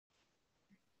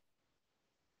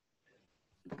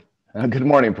Good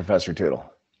morning, Professor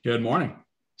Tootle. Good morning.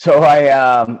 So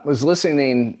I was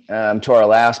listening to our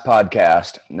last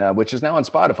podcast, which is now on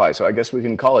Spotify. So I guess we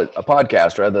can call it a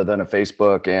podcast rather than a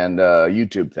Facebook and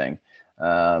YouTube thing.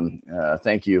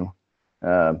 Thank you,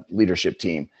 leadership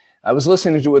team. I was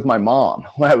listening to it with my mom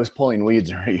when I was pulling weeds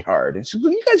in her yard. And she said,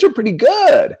 well, you guys are pretty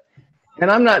good. And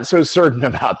I'm not so certain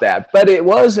about that. But it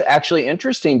was actually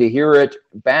interesting to hear it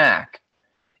back.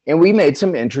 And we made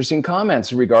some interesting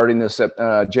comments regarding this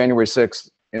January 6th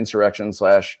insurrection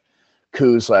 /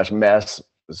 coup / mess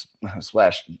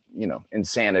 /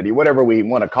 insanity, whatever we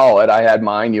want to call it. I had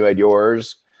mine, you had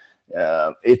yours.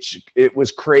 It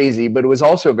was crazy, but it was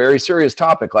also a very serious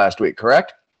topic last week,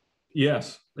 correct?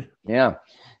 Yes. Yeah.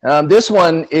 This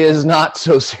one is not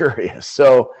so serious.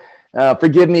 So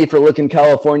forgive me for looking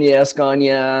California-esque on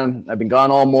you. I've been gone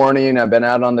all morning. I've been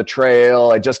out on the trail.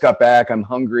 I just got back. I'm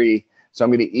hungry. So I'm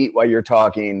going to eat while you're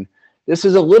talking. This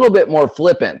is a little bit more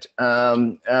flippant,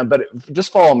 but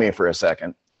just follow me for a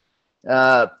second.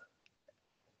 Hey,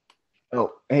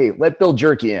 let Bill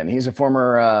Jerky in. He's a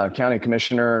former county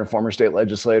commissioner and a former state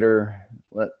legislator.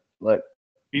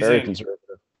 He's very in. conservative.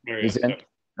 He's in?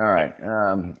 All right.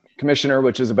 Commissioner,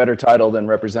 which is a better title than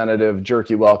Representative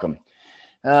Jerky, welcome.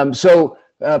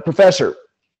 Professor,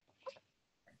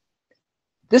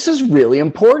 this is really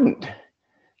important.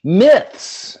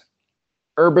 Myths,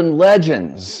 urban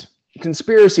legends,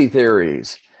 conspiracy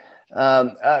theories.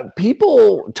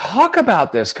 People talk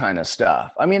about this kind of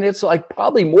stuff. I mean, it's like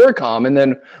probably more common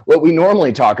than what we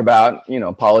normally talk about,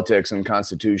 politics and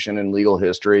constitution and legal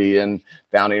history and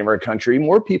founding of our country.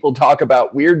 More people talk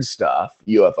about weird stuff,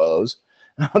 UFOs,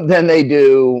 than they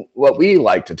do what we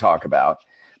like to talk about.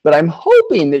 But I'm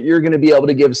hoping that you're going to be able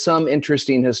to give some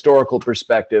interesting historical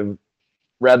perspective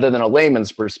rather than a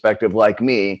layman's perspective like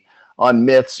me on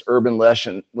myths, urban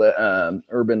legends,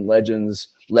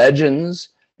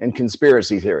 and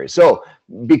conspiracy theories. So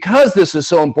because this is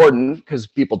so important, because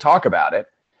people talk about it,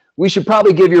 we should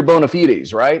probably give your bona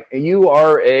fides, right? You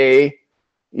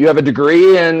have a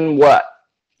degree in what?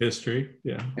 History,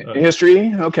 yeah.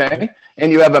 History, okay.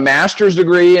 And you have a master's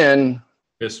degree in?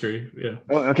 History, yeah.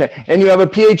 Okay. And you have a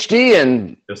PhD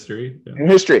in? History, yeah. In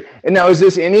history. And now, is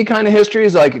this any kind of history?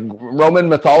 Is it like Roman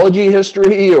mythology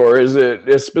history, or is it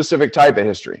a specific type of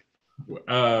history? Just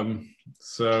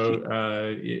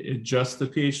the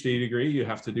PhD degree, you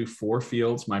have to do 4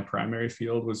 fields. My primary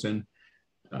field was in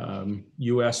modern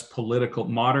U.S. political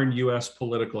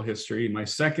history. My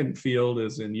second field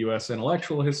is in U.S.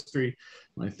 intellectual history.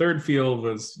 My third field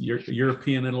was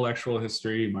European intellectual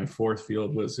history. My fourth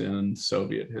field was in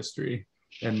Soviet history.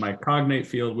 And my cognate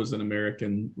field was in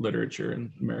American literature and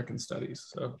American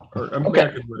studies.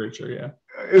 American literature, yeah.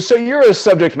 So you're a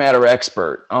subject matter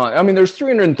expert. There's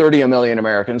 330 million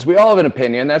Americans. We all have an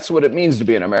opinion. That's what it means to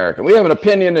be an American. We have an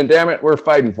opinion, and damn it, we're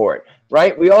fighting for it,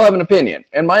 right? We all have an opinion.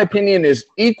 And my opinion is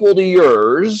equal to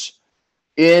yours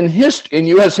in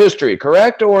U.S. history,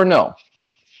 correct or no?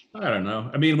 I don't know.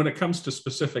 I mean, when it comes to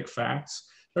specific facts,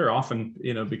 they're often,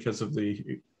 because of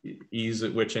the ease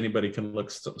at which anybody can look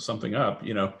something up,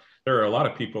 there are a lot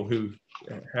of people who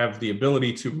have the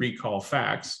ability to recall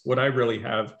facts. What I really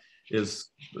have is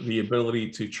the ability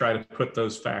to try to put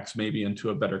those facts maybe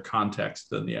into a better context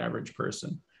than the average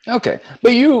person. Okay.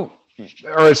 But you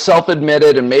are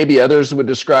self-admitted, and maybe others would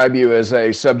describe you as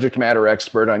a subject matter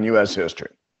expert on U.S.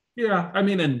 history. Yeah. I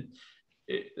mean, and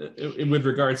with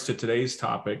regards to today's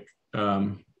topic,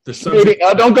 the subject.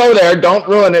 Don't go there. Don't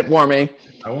ruin it for me.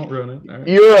 I won't ruin it. Right.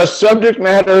 You're a subject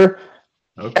matter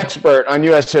expert on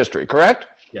U.S. history, correct?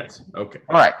 Yes. Okay.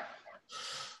 All right.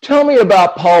 Tell me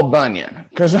about Paul Bunyan,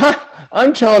 because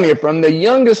I'm telling you, from the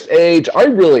youngest age, I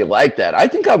really like that. I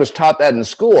think I was taught that in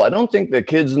school. I don't think the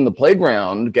kids in the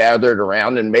playground gathered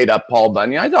around and made up Paul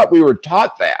Bunyan. I thought we were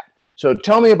taught that. So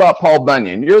tell me about Paul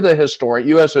Bunyan. You're the historian,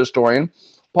 U.S. historian.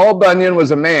 Paul Bunyan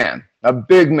was a man, a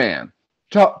big man.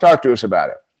 Talk to us about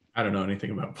it. I don't know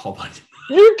anything about Paul Bunyan.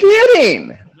 You're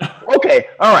kidding. Okay.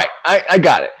 All right. I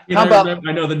got it. I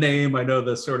know the name. I know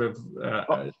the sort of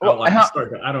outline story,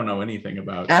 but I don't know anything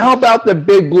about it. How about the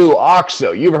Big Blue Ox,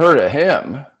 though? You've heard of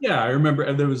him. Yeah, I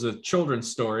remember there was a children's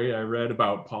story I read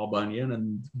about Paul Bunyan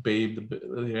and Babe,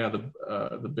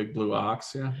 the Big Blue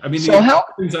Ox. Yeah. I mean,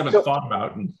 things I haven't thought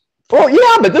about. Well,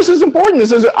 yeah, but this is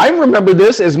important. I remember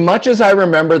this as much as I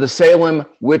remember the Salem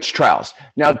witch trials.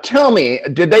 Now, tell me,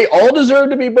 did they all deserve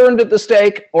to be burned at the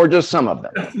stake, or just some of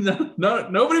them? No,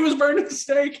 nobody was burned at the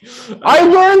stake. I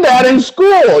learned that in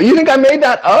school. You think I made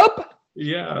that up?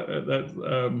 Yeah,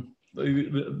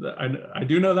 I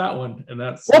do know that one, and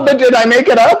that's. Well, but did I make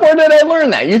it up, or did I learn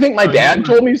that? You think my dad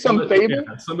told me some fable?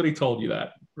 Yeah, somebody told you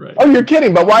that, right? Oh, you're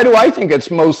kidding! But why do I think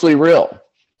it's mostly real?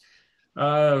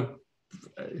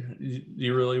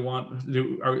 You really want?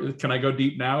 Can I go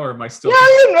deep now, or am I still?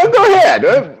 Yeah, go ahead.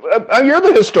 You're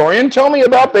the historian. Tell me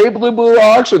about Babe Blue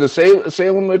Ox or the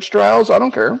Salem witch trials. I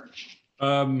don't care.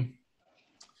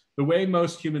 The way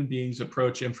most human beings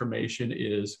approach information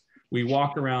is we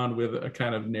walk around with a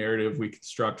kind of narrative we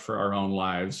construct for our own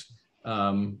lives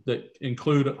that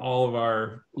include all of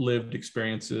our lived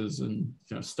experiences and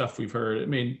stuff we've heard. I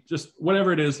mean, just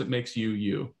whatever it is that makes you,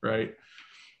 you, right?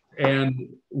 And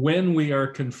when we are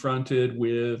confronted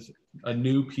with a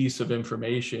new piece of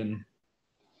information,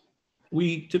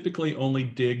 we typically only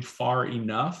dig far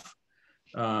enough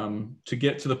to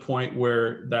get to the point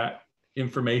where that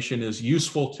information is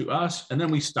useful to us, and then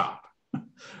we stop.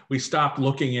 We stop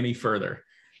looking any further.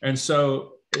 And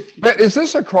so, but is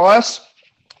this across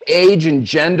age and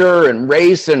gender and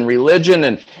race and religion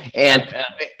and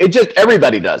it just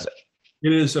everybody does it?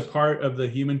 It is a part of the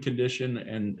human condition,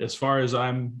 and as far as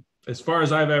I've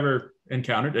ever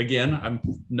encountered, again, I'm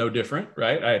no different,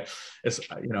 right?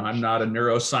 I'm not a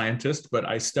neuroscientist, but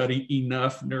I study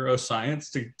enough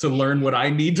neuroscience to learn what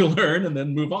I need to learn and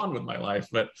then move on with my life.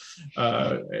 But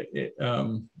as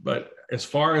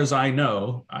far as I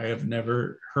know, I have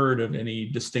never heard of any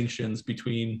distinctions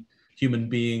between human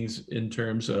beings in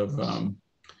terms of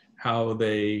how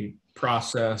they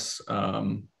process,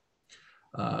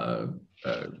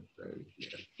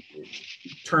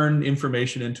 turn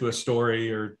information into a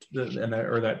story, or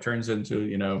that turns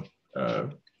into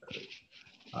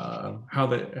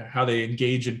how they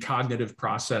engage in cognitive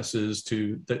processes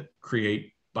that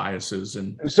create biases.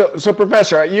 And so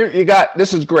Professor, you got,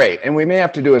 this is great, and we may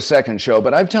have to do a second show,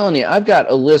 but I'm telling you, I've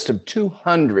got a list of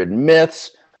 200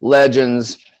 myths,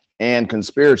 legends, and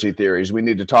conspiracy theories we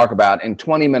need to talk about in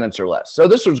 20 minutes or less. So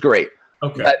this was great.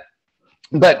 Okay.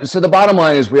 But so the bottom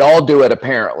line is we all do it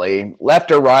apparently,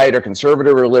 left or right or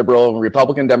conservative or liberal,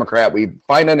 Republican, Democrat, we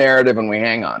find a narrative and we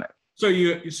hang on it. So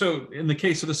in the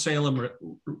case of the Salem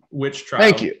witch trial,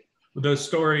 thank you. The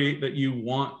story that you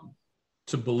want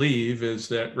to believe is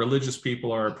that religious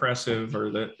people are oppressive, or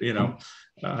that,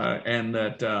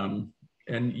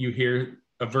 and you hear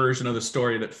a version of the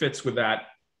story that fits with that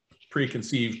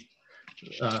preconceived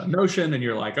notion, and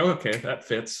you're like, oh, okay, that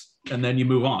fits. And then you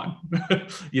move on.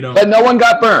 But no one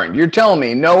got burned. You're telling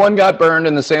me no one got burned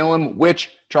in the Salem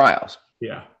witch trials?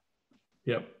 Yeah.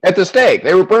 Yep. At the stake.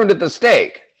 They were burned at the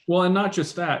stake. Well, and not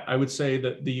just that. I would say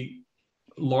that the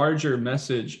larger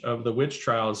message of the witch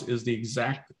trials is the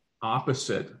exact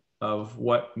opposite of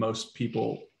what most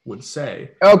people would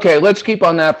say. Okay, let's keep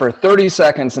on that for 30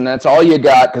 seconds, and that's all you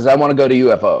got, because I want to go to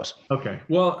UFOs. Okay.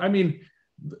 Well, I mean,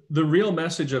 the real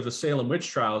message of the Salem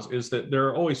witch trials is that there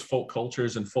are always folk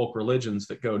cultures and folk religions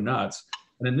that go nuts.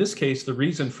 And in this case, the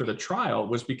reason for the trial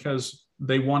was because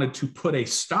they wanted to put a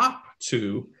stop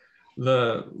to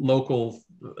the local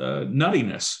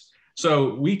nuttiness.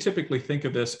 So we typically think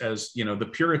of this as, the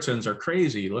Puritans are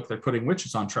crazy. Look, they're putting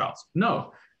witches on trials.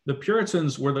 No, the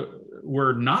Puritans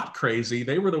were not crazy.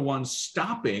 They were the ones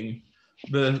stopping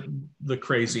the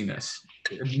craziness,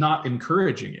 not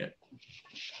encouraging it.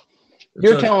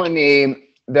 You're telling me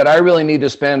that I really need to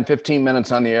spend 15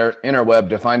 minutes on the interweb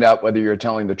to find out whether you're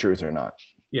telling the truth or not.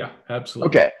 Yeah, absolutely.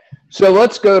 Okay, so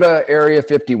let's go to Area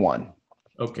 51.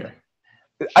 Okay.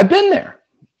 I've been there.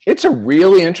 It's a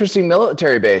really interesting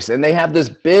military base, and they have this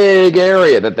big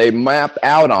area that they map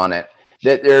out on it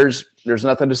that there's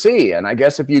nothing to see. And I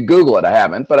guess if you Google it, I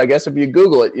haven't, but I guess if you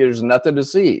Google it, there's nothing to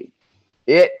see.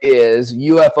 It is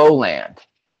UFO land,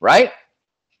 right?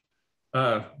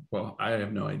 Well, I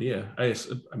have no idea. I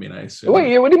assume.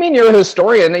 Wait, what do you mean you're a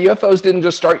historian? The UFOs didn't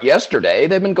just start yesterday.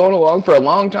 They've been going along for a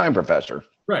long time, Professor.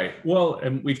 Right. Well,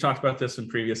 and we've talked about this in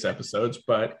previous episodes,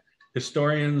 but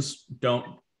historians don't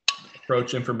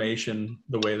approach information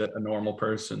the way that a normal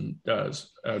person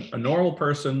does. A normal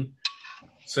person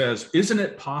says, isn't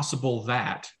it possible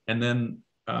that? And then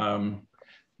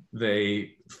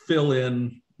they fill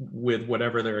in with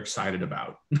whatever they're excited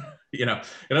about.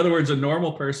 In other words, a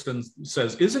normal person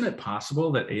says, isn't it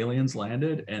possible that aliens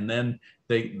landed? And then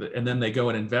they go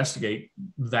and investigate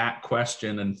that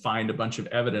question and find a bunch of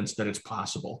evidence that it's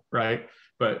possible, right?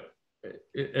 But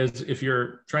as if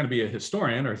you're trying to be a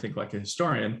historian or think like a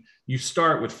historian, you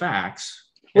start with facts.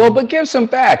 Well, but give some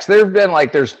facts. There've been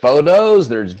there's photos,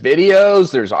 there's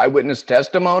videos, there's eyewitness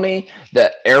testimony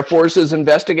that Air Force has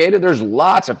investigated. There's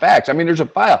lots of facts. I mean, there's a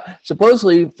file.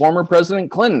 Supposedly, former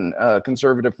President Clinton, a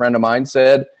conservative friend of mine,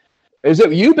 said, "Is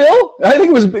it you, Bill?" I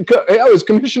think it was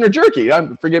Commissioner Jerky.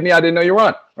 Forgive me, I didn't know you were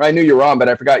on. Or I knew you were on, but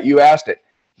I forgot you asked it.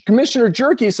 Commissioner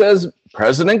Jerky says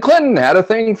President Clinton had a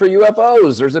thing for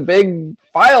UFOs. There's a big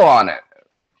file on it.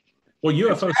 Well,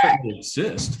 UFOs certainly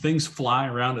exist. Things fly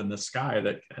around in the sky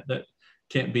that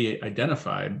can't be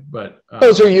identified, but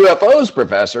those are UFOs,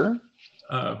 Professor.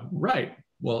 Right.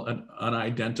 Well, an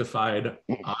unidentified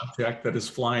object that is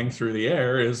flying through the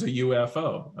air is a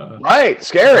UFO. Right.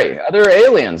 Scary. Other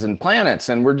aliens and planets,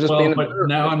 and we're just being. But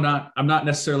now I'm not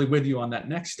necessarily with you on that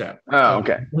next step. Oh,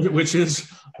 okay. Which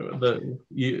is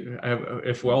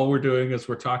if all we're doing is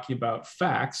we're talking about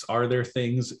facts, are there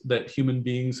things that human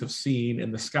beings have seen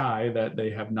in the sky that they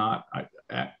have not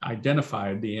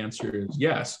identified? The answer is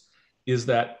yes. Is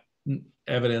that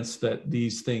evidence that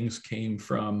these things came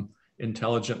from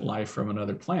intelligent life from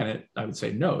another planet? I would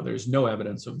say no, there's no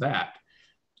evidence of that.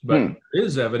 But there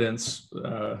is evidence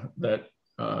that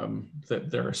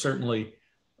there are certainly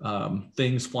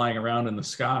things flying around in the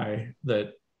sky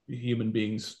that human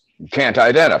beings can't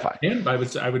identify. And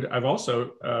I've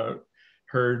also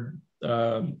heard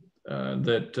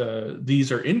that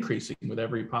these are increasing with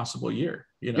every possible year.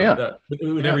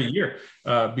 With every year,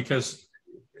 because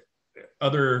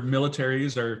other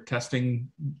militaries are testing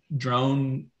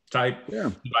drone type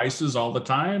devices all the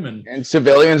time, and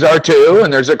civilians are too.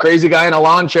 And there's a crazy guy in a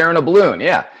lawn chair in a balloon.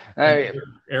 Yeah,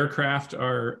 aircraft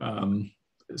are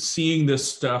seeing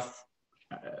this stuff.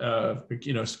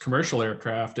 Commercial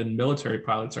aircraft and military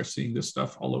pilots are seeing this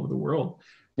stuff all over the world.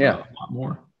 A lot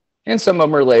more. And some of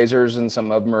them are lasers, and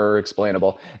some of them are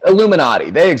explainable. Illuminati,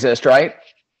 they exist, right?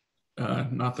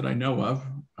 Not that I know of.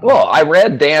 Well, I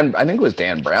read I think it was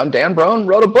Dan Brown. Dan Brown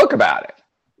wrote a book about it.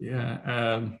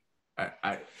 Yeah.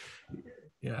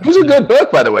 It was a good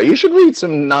book, by the way. You should read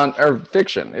some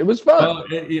fiction. It was fun. Well,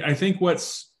 I think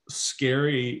what's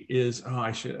scary is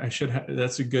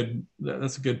that's a good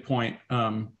point.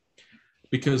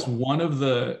 Because one of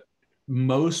the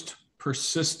most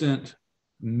persistent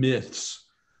myths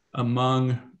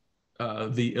among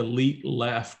the elite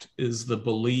left is the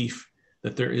belief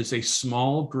that there is a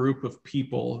small group of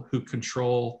people who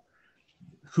control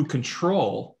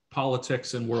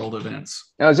politics and world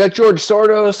events. Now, is that George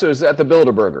Soros or is that the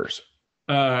Bilderbergers?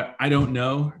 I don't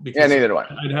know. Neither do I.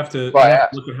 I'd have to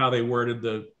look at how they worded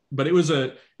but it was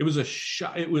I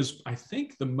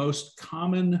think the most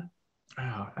common.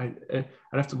 I'd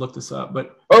have to look this up,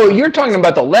 but you're talking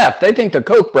about the left. They think the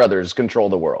Koch brothers control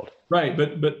the world, right?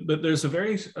 But there's a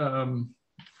very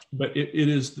but it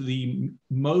is the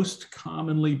most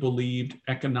commonly believed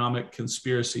economic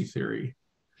conspiracy theory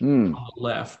on the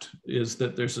left, is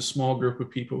that there's a small group of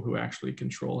people who actually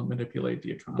control and manipulate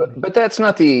the economy. But that's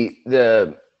not the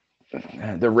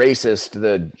racist,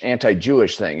 the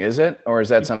anti-Jewish thing, is it? Or is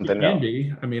that something else? It can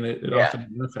be. I mean, it often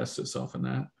manifests itself in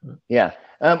that. But. Yeah.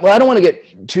 Well, I don't want to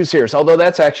get too serious, although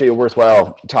that's actually a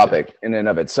worthwhile topic in and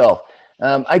of itself.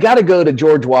 I got to go to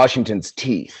George Washington's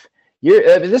teeth.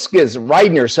 This is right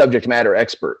in your subject matter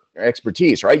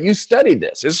expertise, right? You studied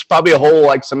this. This is probably a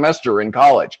whole semester in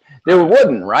college. They were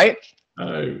wooden, right?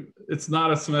 It's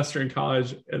not a semester in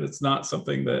college, and it's not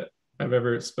something that I've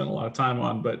ever spent a lot of time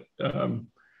on. But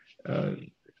I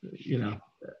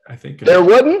think they're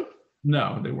wooden.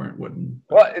 No, they weren't wooden.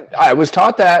 Well, I was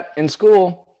taught that in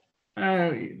school.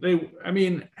 That's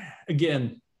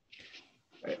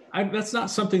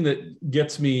not something that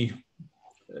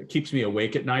keeps me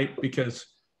awake at night, because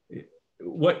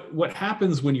what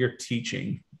happens when you're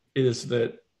teaching is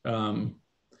that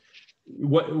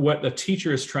what the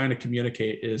teacher is trying to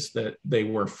communicate is that they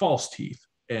were false teeth,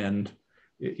 and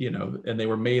they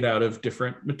were made out of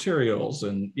different materials,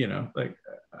 and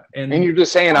and you're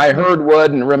just saying I heard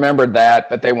wood and remembered that,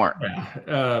 but they weren't.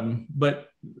 Yeah, but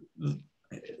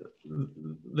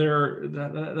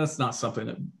that's not something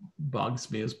that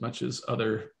bugs me as much as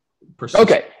other.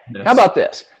 Okay, how about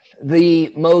this?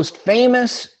 The most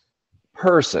famous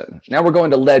person. Now we're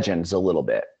going to legends a little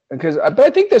bit, but I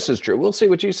think this is true. We'll see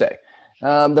what you say.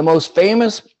 The most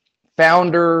famous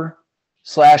founder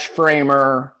 /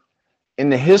 framer in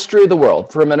the history of the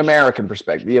world, from an American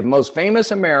perspective, the most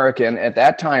famous American at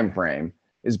that time frame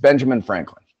is Benjamin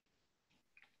Franklin.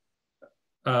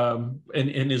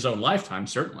 In his own lifetime,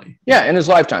 certainly. Yeah, in his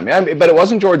lifetime. But it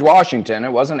wasn't George Washington.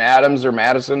 It wasn't Adams or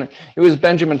Madison. It was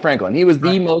Benjamin Franklin. He was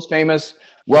the most famous,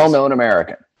 well-known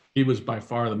American. He was by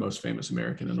far the most famous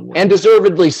American in the world. And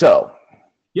deservedly so.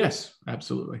 Yes,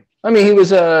 absolutely. I mean, he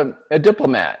was a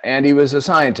diplomat, and he was a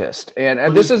scientist.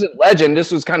 And this isn't legend.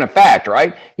 This was kind of fact,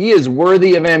 right? He is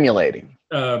worthy of emulating.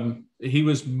 He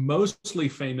was mostly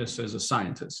famous as a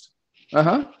scientist.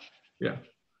 Uh-huh. Yeah.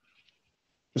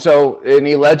 So,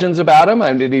 any legends about him?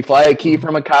 I mean, did he fly a key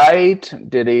from a kite?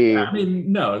 Did he? I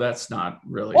mean, no, that's not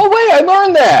really. Oh, wait, I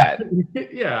learned that.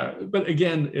 Yeah, but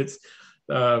again, it's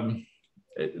when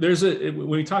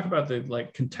we talk about the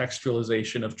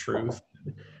contextualization of truth,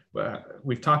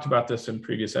 we've talked about this in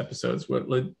previous episodes.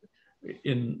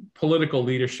 In political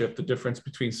leadership, the difference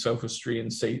between sophistry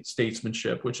and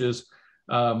statesmanship, which is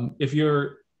if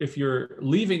you're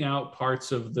leaving out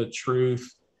parts of the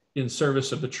truth in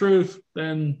service of the truth,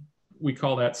 then we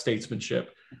call that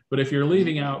statesmanship. But if you're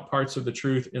leaving out parts of the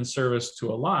truth in service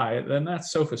to a lie, then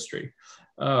that's sophistry.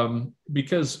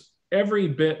 Because every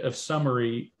bit of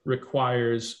summary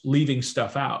requires leaving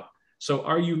stuff out. So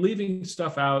are you leaving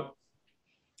stuff out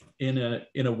in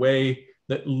a way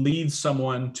that leads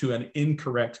someone to an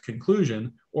incorrect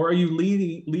conclusion, or are you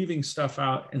leaving stuff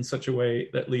out in such a way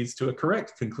that leads to a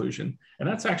correct conclusion? And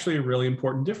that's actually a really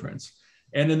important difference.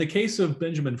 And in the case of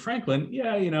Benjamin Franklin,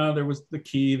 there was the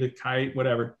key, the kite,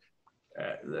 whatever.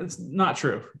 That's not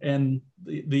true. And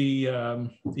the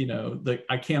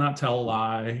I cannot tell a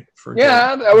lie for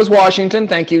that was Washington.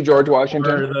 Thank you, George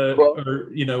Washington. Or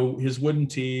his wooden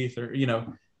teeth, or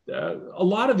a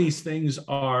lot of these things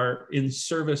are in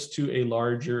service to a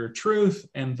larger truth,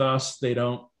 and thus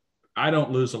I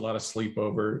don't lose a lot of sleep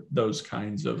over those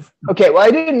kinds of. Okay, well,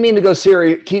 I didn't mean to go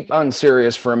serious. Keep on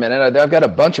serious for a minute. I've got a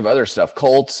bunch of other stuff,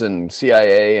 cults and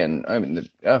CIA, and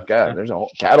there's a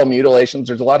whole cattle mutilations.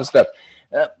 There's a lot of stuff.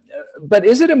 But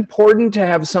is it important to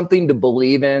have something to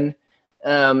believe in?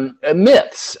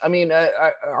 Myths. I mean,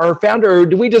 our founder.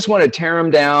 Do we just want to tear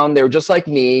them down? They were just like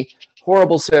me,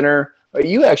 horrible sinner.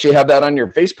 You actually have that on your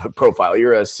Facebook profile.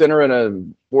 You're a sinner in a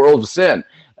world of sin.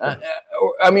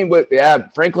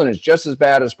 Franklin is just as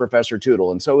bad as Professor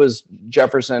Tootle, and so is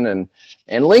Jefferson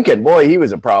and Lincoln. Boy, he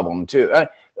was a problem too.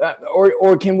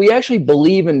 Or can we actually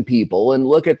believe in people and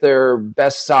look at their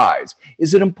best sides?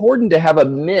 Is it important to have a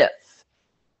myth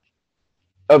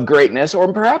of greatness,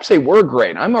 or perhaps they were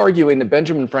great? I'm arguing that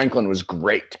Benjamin Franklin was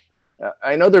great.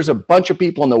 I know there's a bunch of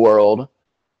people in the world.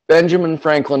 Benjamin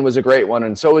Franklin was a great one,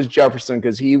 and so was Jefferson,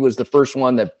 because he was the first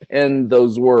one that penned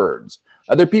those words.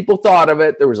 Other people thought of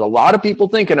it. There was a lot of people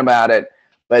thinking about it,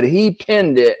 but he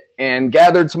penned it and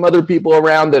gathered some other people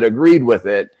around that agreed with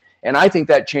it. And I think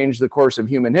that changed the course of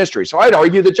human history. So I'd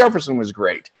argue that Jefferson was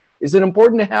great. Is it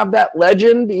important to have that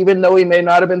legend, even though he may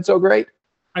not have been so great?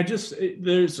 I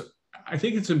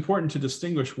think it's important to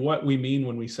distinguish what we mean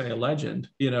when we say a legend.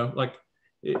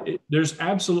 There's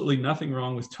absolutely nothing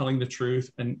wrong with telling the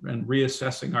truth and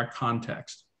reassessing our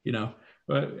context,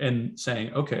 and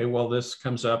saying, okay, well, this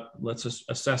comes up, let's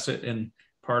assess it in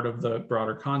part of the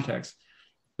broader context.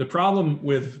 The problem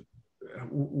with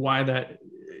why that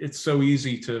it's so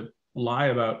easy to lie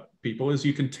about people is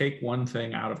you can take one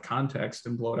thing out of context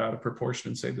and blow it out of proportion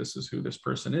and say, this is who this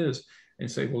person is, and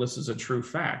say, well, this is a true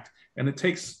fact. And it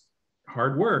takes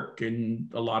hard work and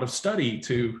a lot of study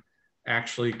to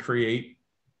actually create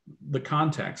the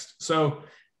context. So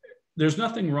there's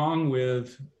nothing wrong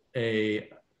with a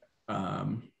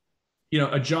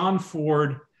John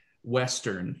Ford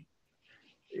Western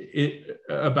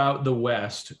about the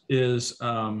West is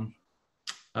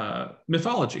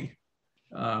mythology.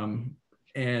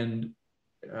 And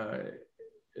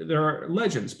there are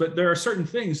legends, but there are certain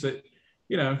things that,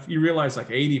 you realize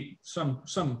like I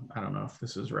don't know if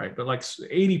this is right, but like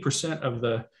 80%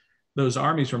 of those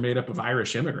armies were made up of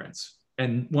Irish immigrants.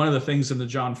 And one of the things in the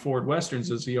John Ford Westerns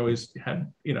is he always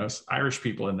had, Irish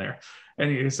people in there.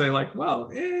 And you say like,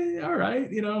 well, all right,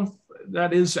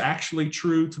 that is actually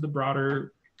true to the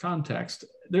broader context.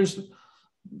 There's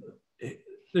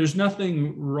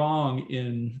nothing wrong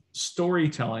in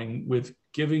storytelling with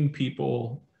giving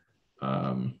people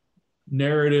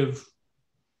narrative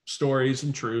stories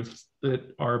and truth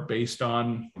that are based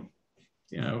on,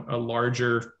 a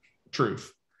larger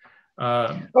truth.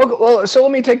 Okay, well, so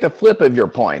let me take the flip of your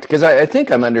point, because I think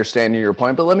I'm understanding your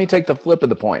point, but let me take the flip of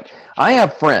the point. I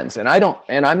have friends, and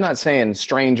I'm not saying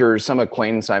strangers, some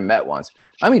acquaintance I met once.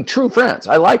 I mean, true friends.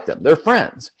 I like them. They're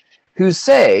friends who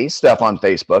say stuff on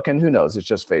Facebook, and who knows, it's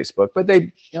just Facebook, but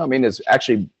they, it's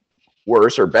actually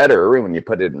worse or better when you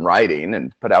put it in writing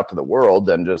and put out to the world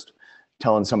than just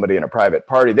telling somebody in a private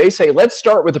party. They say, let's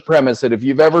start with the premise that if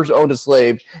you've ever owned a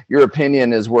slave, your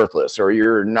opinion is worthless or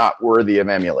you're not worthy of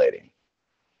emulating.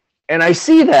 And I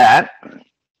see that,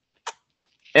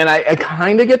 and I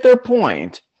kind of get their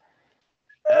point,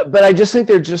 but I just think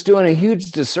they're just doing a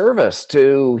huge disservice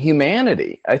to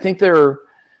humanity. I think they're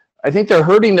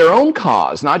hurting their own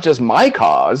cause, not just my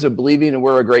cause of believing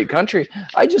we're a great country.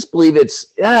 I just believe it's,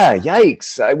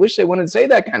 yikes. I wish they wouldn't say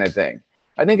that kind of thing.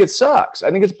 I think it sucks.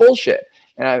 I think it's bullshit.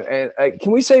 And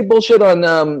can we say bullshit on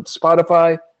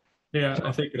Spotify? Yeah,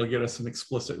 I think it'll get us an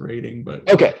explicit rating, but.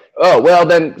 Okay. Oh, well,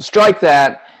 then strike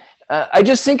that. I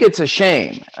just think it's a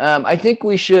shame. I think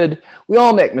we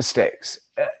all make mistakes.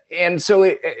 and so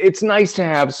it's nice to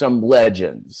have some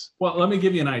legends. Well, let me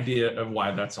give you an idea of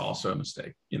why that's also a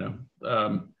mistake.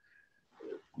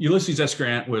 Ulysses S.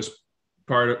 Grant was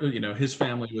part of, his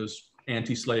family was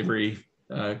anti-slavery.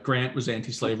 Grant was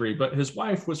anti-slavery, but his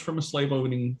wife was from a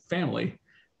slave-owning family.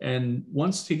 And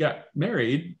once he got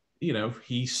married,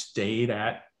 he stayed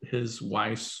at his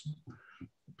wife's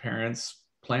parents'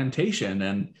 plantation.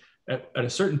 And at a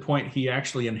certain point, he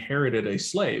actually inherited a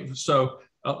slave. So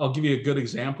I'll give you a good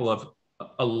example of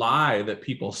a lie that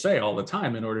people say all the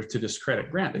time in order to discredit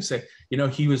Grant. They say,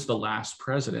 he was the last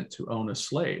president to own a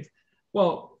slave.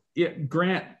 Well,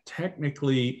 Grant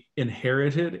technically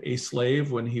inherited a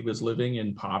slave when he was living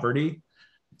in poverty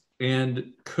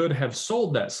and could have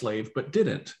sold that slave, but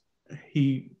didn't.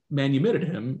 He manumitted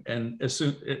him and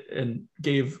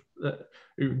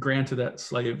granted that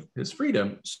slave his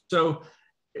freedom. So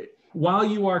while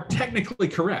you are technically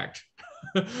correct,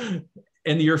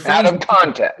 and your friends, out of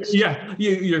context,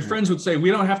 your friends would say,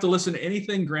 we don't have to listen to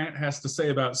anything Grant has to say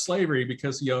about slavery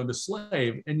because he owned a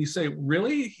slave. And you say,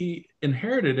 really? He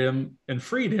inherited him and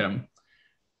freed him.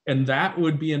 And that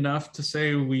would be enough to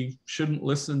say we shouldn't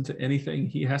listen to anything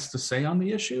he has to say on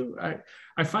the issue?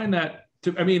 I find that,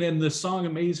 and the song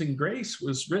Amazing Grace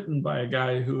was written by a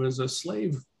guy who was a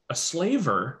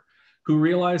slaver who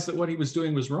realized that what he was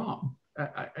doing was wrong.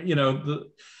 To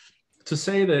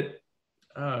say that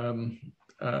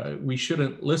we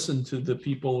shouldn't listen to the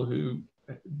people who,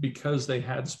 because they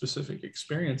had specific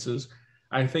experiences,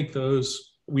 I think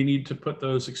we need to put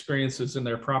those experiences in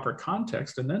their proper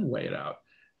context and then weigh it out.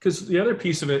 Because the other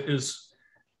piece of it is,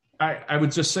 I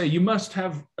would just say you must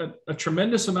have a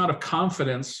tremendous amount of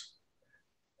confidence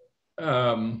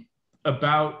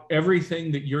about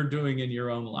everything that you're doing in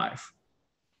your own life.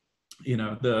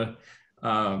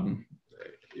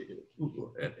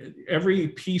 Every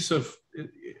piece of,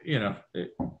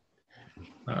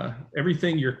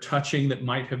 everything you're touching that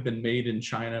might have been made in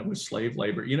China was slave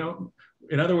labor.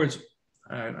 In other words,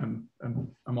 I'm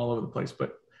all over the place,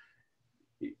 but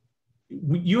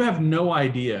you have no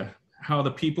idea how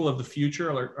the people of the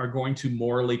future are going to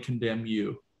morally condemn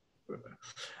you.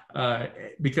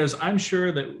 Because I'm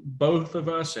sure that both of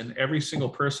us and every single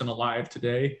person alive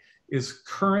today is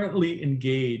currently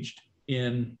engaged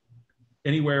in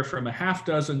anywhere from a half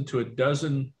dozen to a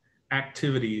dozen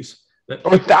activities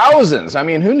or thousands.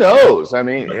 Who knows?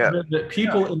 That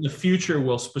people in the future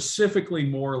will specifically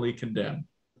morally condemn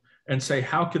and say,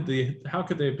 how could they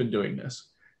have been doing this?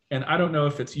 And I don't know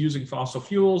if it's using fossil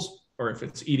fuels or if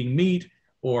it's eating meat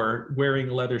or wearing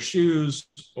leather shoes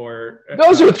or...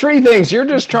 Those are three things. You're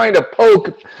just trying to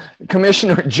poke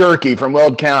Commissioner Jerky from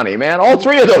Weld County, man. All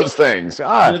three of those things.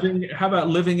 How about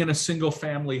living in a single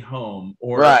family home?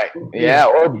 Or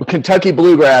or Kentucky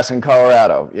bluegrass in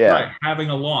Colorado. Yeah. Right. Having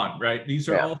a lawn, right? These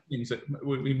are all things that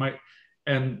we might...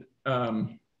 And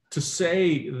to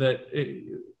say that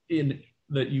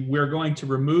we're going to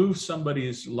remove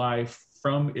somebody's life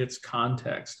from its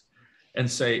context and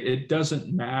say it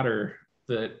doesn't matter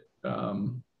that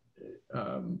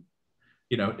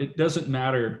it doesn't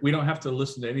matter. We don't have to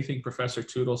listen to anything Professor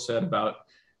Tootle said about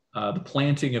the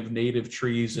planting of native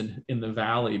trees in the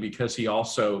valley because he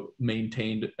also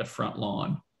maintained a front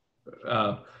lawn.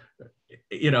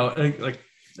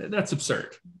 That's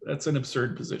absurd. That's an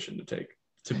absurd position to take.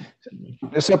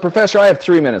 So, Professor, I have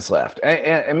 3 minutes left,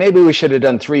 and maybe we should have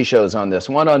done 3 shows on this: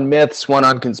 one on myths, one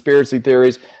on conspiracy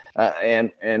theories,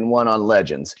 and one on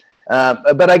legends.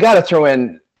 But I got to throw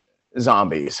in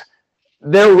zombies.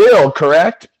 They're real,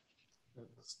 correct?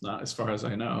 It's not, as far as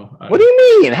I know. What do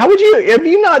you mean? Have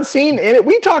you not seen it?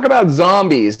 We talk about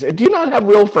zombies. Do you not have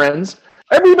real friends?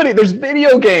 Everybody, there's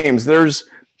video games, there's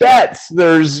bets,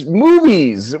 there's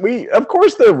movies. Of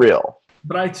course they're real.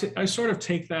 But I sort of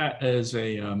take that as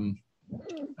a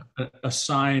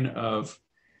sign of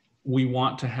we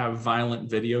want to have violent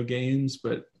video games,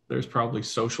 but there's probably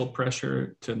social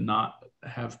pressure to not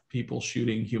have people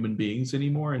shooting human beings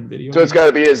anymore in video games. So it's got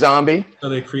to be a zombie? So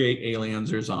they create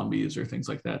aliens or zombies or things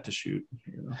like that to shoot.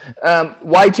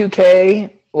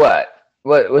 Y2K, what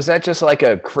was that? Just like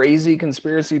a crazy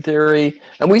conspiracy theory?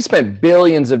 And we spent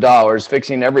billions of dollars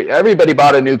fixing everybody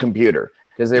bought a new computer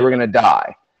because they were going to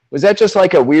die. Was that just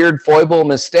like a weird foible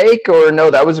mistake, or no,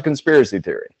 that was a conspiracy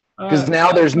theory? Because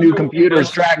now there's new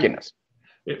computers tracking us.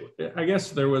 I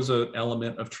guess there was an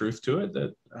element of truth to it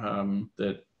that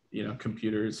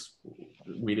computers,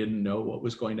 we didn't know what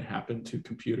was going to happen to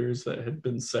computers that had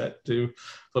been set to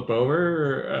flip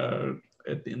over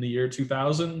in the year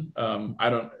 2000.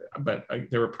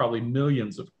 There were probably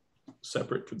millions of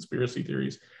separate conspiracy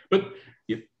theories. But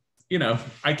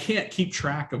I can't keep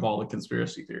track of all the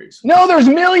conspiracy theories. No, there's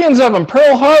millions of them.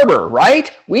 Pearl Harbor,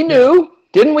 right? We knew.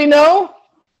 Didn't we know?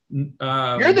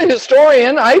 You're the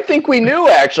historian. I think we knew,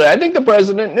 actually. I think the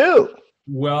president knew.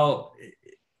 Well,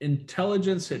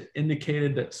 intelligence had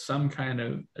indicated that some kind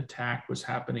of attack was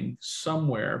happening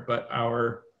somewhere, but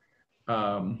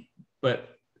but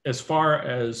as far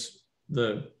as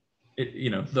the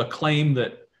claim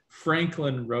that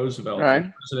Franklin Roosevelt,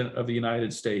 Right, President of the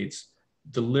United States,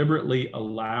 deliberately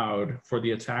allowed for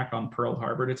the attack on Pearl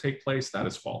Harbor to take place, that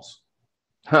is false.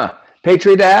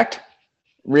 Patriot Act?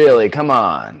 Really? Come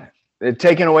on. They'd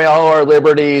taken away all our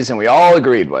liberties, and we all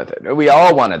agreed with it. We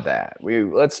all wanted that.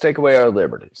 Let's take away our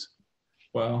liberties.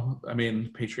 Well, I mean,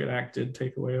 Patriot Act did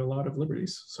take away a lot of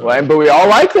liberties. So, but we all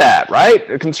like that, right?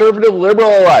 The conservative,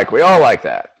 liberal alike. We all like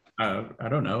that. I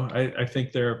don't know. I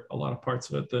think there are a lot of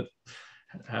parts of it that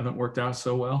haven't worked out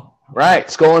so well. Right.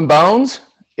 Skull and Bones?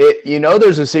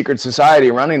 There's a secret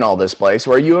society running all this place.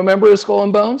 Were you a member of Skull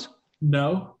and Bones?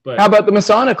 No, but how about the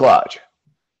Masonic Lodge?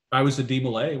 I was a D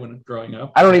Malay when growing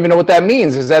up. I don't even know what that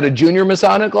means. Is that a junior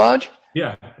Masonic Lodge?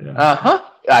 Yeah.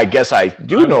 I guess I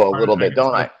do know a little bit,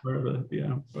 don't I?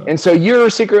 But. And so you're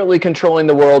secretly controlling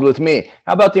the world with me.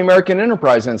 How about the American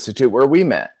Enterprise Institute, where we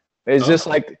met? Is this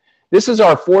is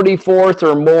our 44th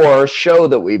or more show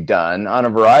that we've done on a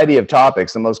variety of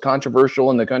topics, the most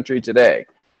controversial in the country today.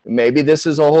 Maybe this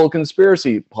is a whole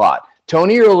conspiracy plot.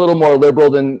 Tony, you're a little more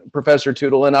liberal than Professor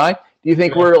Tootle and I. Do you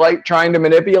think we're like trying to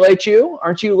manipulate you?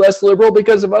 Aren't you less liberal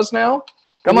because of us now?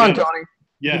 Come on, Tony.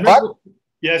 Yes. What?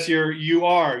 Yes, you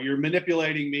are. You're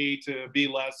manipulating me to be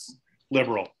less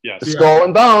liberal. Yes. Skull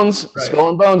and Bones. Right. Skull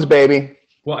and Bones, baby.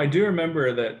 Well, I do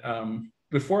remember that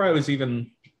before I was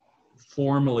even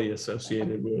formally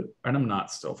associated with, and I'm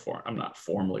not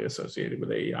formally associated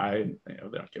with AEI. They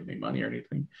don't give me money or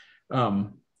anything.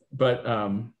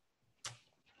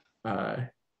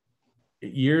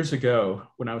 Years ago,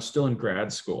 when I was still in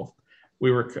grad school,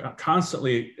 we were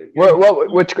constantly.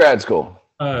 Which grad school?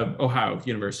 Ohio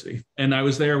University, and I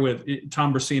was there with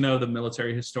Tom Brasino, the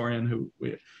military historian,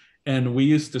 and we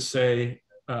used to say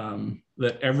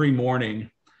that every morning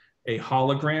a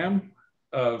hologram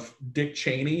of Dick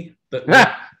Cheney,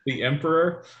 the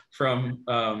Emperor from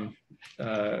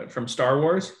Star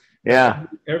Wars. Yeah.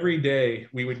 Every day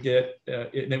we would get,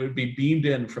 and it would be beamed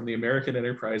in from the American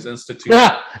Enterprise Institute,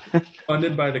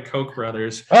 funded by the Koch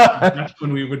brothers. That's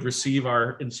when we would receive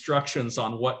our instructions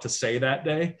on what to say that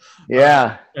day.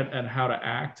 Yeah. And how to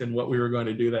act and what we were going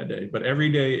to do that day. But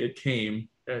every day it came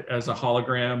as a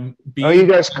hologram. You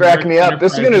guys crack me up.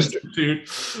 This is gonna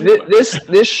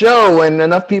this show, when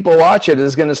enough people watch it,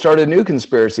 is going to start a new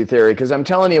conspiracy theory. Because I'm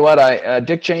telling you what,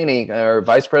 Dick Cheney, or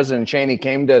Vice President Cheney,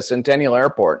 came to Centennial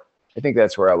Airport. I think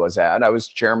that's where I was at. I was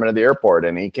chairman of the airport,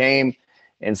 and he came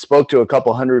and spoke to a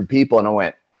couple hundred people, and I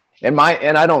went, and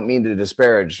I don't mean to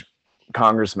disparage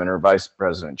Congressman or Vice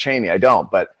President Cheney, I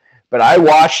don't, but I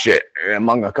watched it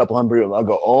among a couple hundred people. I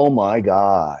go, oh my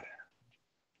God,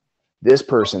 this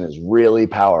person is really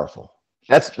powerful.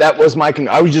 That was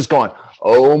I was just going,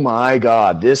 oh my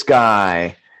God, this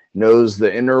guy knows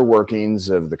the inner workings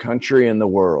of the country and the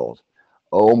world.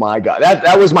 Oh my God.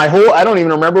 That was my whole, I don't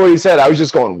even remember what he said. I was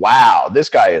just going, wow, this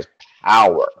guy is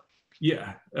power.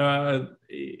 Yeah.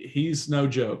 He's no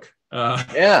joke. He's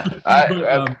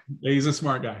a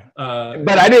smart guy.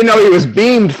 But I didn't know he was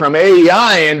beamed from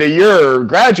AEI into your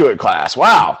graduate class.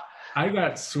 Wow. I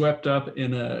got swept up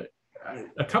in a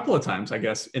couple of times, I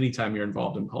guess. Anytime you're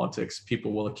involved in politics,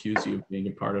 people will accuse you of being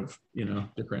a part of,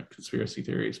 different conspiracy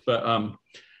theories. But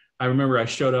I remember I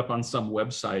showed up on some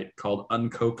website called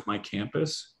Uncoke My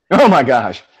Campus. Oh my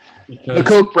gosh. The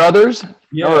Koch brothers?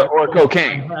 Yeah. Or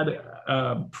cocaine? I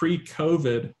had,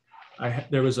 pre-COVID,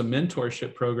 there was a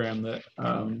mentorship program that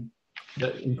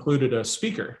included a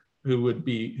speaker who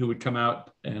would come out,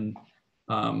 and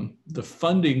the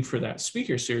funding for that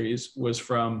speaker series was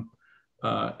from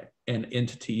an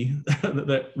entity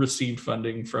that received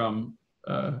funding from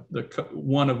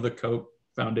one of the Koch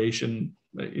Foundation,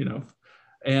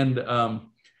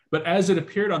 but as it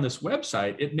appeared on this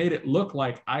website, it made it look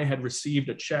like I had received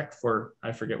a check for,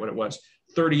 I forget what it was,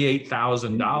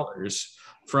 $38,000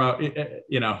 from,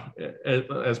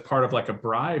 as part of like a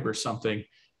bribe or something.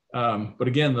 But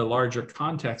again, the larger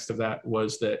context of that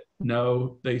was that,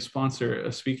 no, they sponsor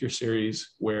a speaker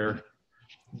series where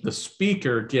the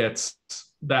speaker gets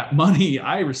that money.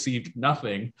 I received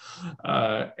nothing,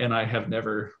 and I have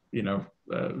never,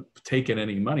 taken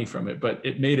any money from it. But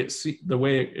it made it the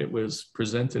way it was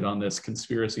presented on this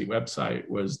conspiracy website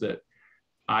was that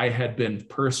I had been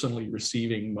personally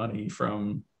receiving money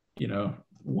from,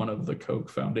 one of the Koch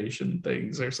Foundation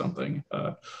things or something.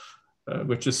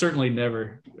 which is certainly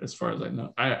never, as far as I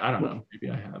know. I don't know.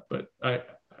 Maybe I have, but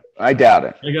I doubt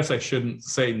it. I guess I shouldn't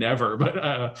say never,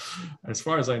 but as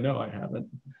far as I know, I haven't.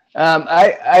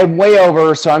 I'm way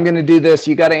over, so I'm going to do this.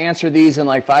 You got to answer these in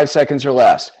like 5 seconds or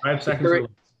less. 5 seconds or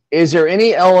less. Is there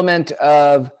any element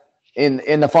of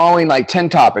in the following like 10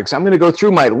 topics? I'm going to go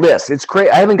through my list. It's crazy.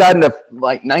 I haven't gotten to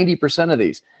like 90% of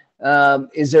these.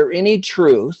 Is there any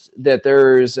truth that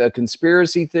there's a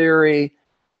conspiracy theory,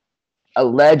 a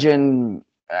legend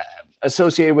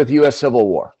associated with U.S. Civil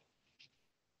War?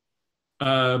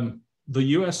 The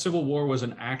U.S. Civil War was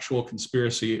an actual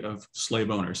conspiracy of slave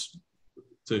owners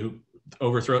to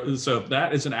overthrow. So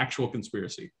that is an actual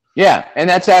conspiracy. Yeah, and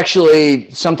that's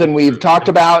actually something we've talked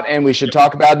about, and we should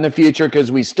talk about in the future because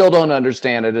we still don't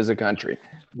understand it as a country.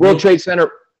 World Trade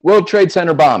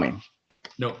Center bombing.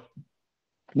 No.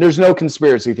 There's no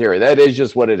conspiracy theory. That is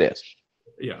just what it is.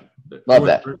 Yeah. Love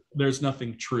that. There's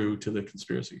nothing true to the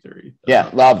conspiracy theory. Yeah,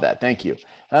 love that. Thank you.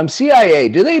 CIA,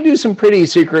 do they do some pretty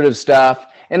secretive stuff?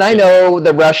 And I know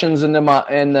the Russians and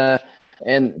the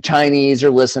Chinese are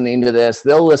listening to this.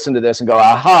 They'll listen to this and go,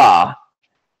 aha.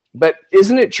 But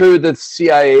isn't it true that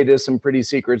CIA does some pretty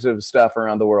secretive stuff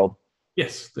around the world?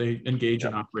 Yes, they engage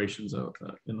in operations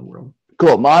in the world.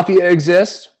 Cool. Mafia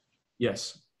exists?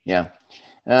 Yes. Yeah.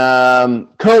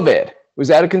 COVID, was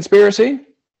that a conspiracy?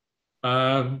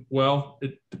 Well,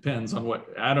 it depends on what.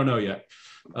 I don't know yet.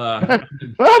 Well,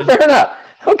 fair enough.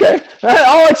 Okay,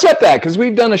 I'll accept that because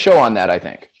we've done a show on that, I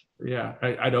think. Yeah,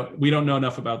 we don't know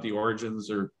enough about the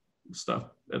origins or stuff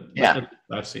that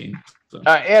I've seen. So.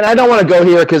 And I don't want to go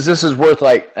here because this is worth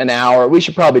like an hour. We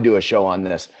should probably do a show on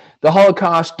this. The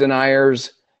Holocaust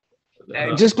deniers.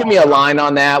 Just give me a line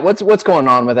on that. What's going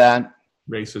on with that?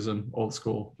 Racism, old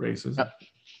school racism.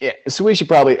 Yeah, so we should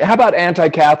probably. How about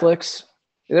anti-Catholics?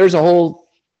 There's a whole.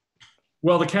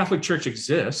 Well, the Catholic Church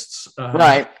exists.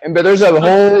 Right, but there's a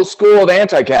whole school of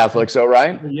anti-Catholics, though,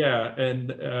 right? Yeah,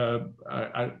 and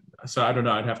so I don't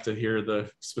know. I'd have to hear the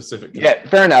specific. Yeah,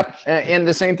 fair enough. And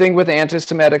the same thing with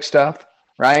anti-Semitic stuff,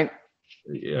 right?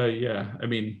 Yeah. I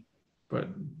mean, but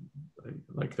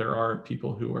like there are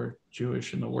people who are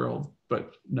Jewish in the world,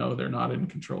 but no, they're not in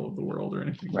control of the world or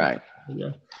anything. Right. Like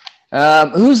that. Yeah.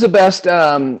 Who's the best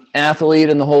athlete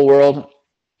in the whole world?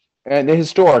 And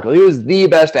historically, who was the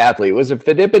best athlete? Was it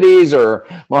Pheidippides or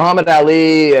Muhammad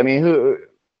Ali? I mean, who?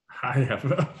 I have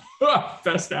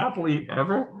best athlete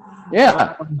ever.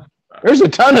 Yeah, there's a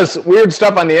ton of weird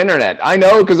stuff on the internet. I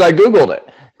know because I Googled it.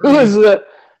 Who is the?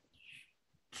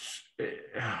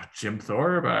 Jim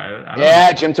Thorpe. I don't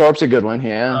know. Jim Thorpe's a good one.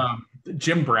 Yeah.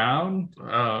 Jim Brown.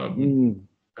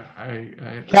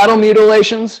 Cattle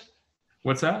mutilations.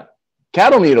 What's that?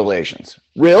 Cattle mutilations.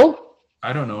 Real?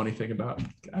 I don't know anything about.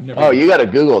 You got to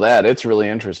Google that. It's really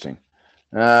interesting.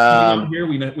 Here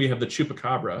we have the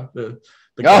chupacabra.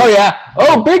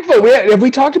 Bigfoot. Have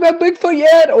we talked about Bigfoot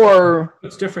yet? Or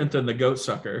it's different than the goat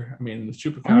sucker. I mean, the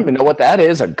chupacabra. I don't even know what that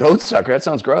is. A goat sucker. That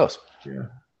sounds gross. Yeah.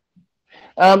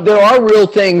 There are real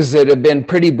things that have been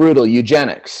pretty brutal.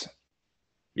 Eugenics.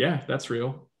 Yeah, that's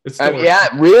real. It's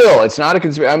real. It's not a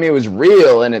conspiracy. I mean, it was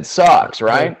real and it sucks,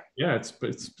 right? Yeah, it's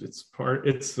part.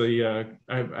 It's the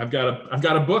I've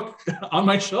got a book on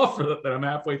my shelf that I'm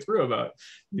halfway through about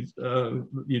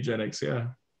eugenics. Yeah.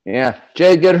 Yeah.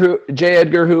 J.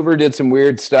 Edgar Hoover did some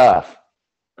weird stuff.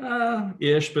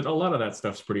 Ish, but a lot of that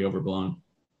stuff's pretty overblown.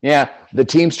 Yeah. The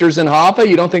Teamsters in Hoffa.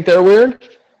 You don't think they're weird?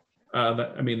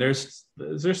 I mean, there's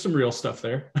some real stuff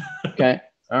there. Okay.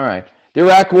 All right. The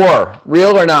Iraq War,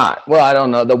 real or not? Well, I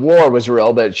don't know. The war was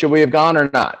real, but should we have gone or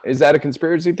not? Is that a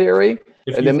conspiracy theory?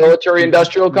 The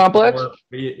military-industrial complex?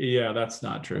 Yeah, that's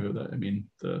not true. I mean,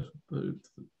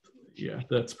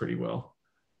 that's pretty well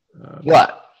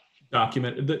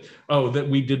documented. That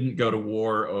we didn't go to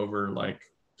war over, like,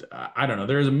 I don't know.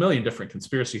 There's a million different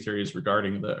conspiracy theories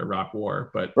regarding the Iraq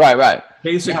War, but right,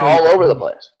 basically all over the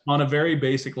place. On a very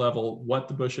basic level, what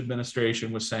the Bush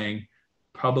administration was saying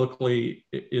publicly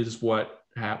is what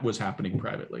was happening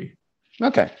privately.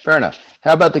 Okay, fair enough.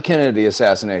 How about the Kennedy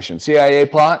assassination? CIA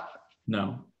plot?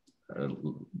 No.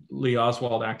 Lee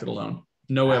Oswald acted alone.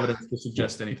 No evidence to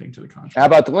suggest anything to the contrary. How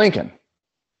about the Lincoln?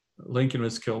 Lincoln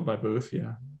was killed by Booth,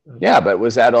 yeah. Yeah, but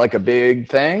was that like a big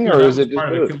thing, or was it just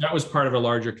Booth? That was part of a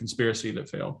larger conspiracy that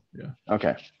failed, yeah.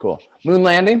 Okay, cool. Moon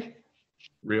landing?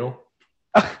 Real.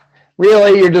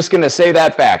 Really? You're just going to say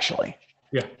that factually?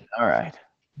 Yeah. All right.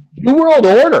 New World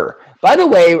Order. By the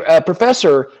way,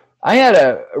 Professor, I had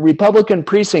a Republican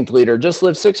precinct leader just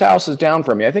lived 6 houses down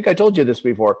from me. I think I told you this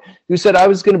before, who said I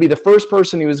was going to be the first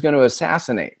person he was going to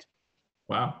assassinate.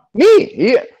 Wow. Me?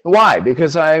 Yeah. Why?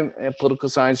 Because I have a political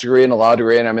science degree and a law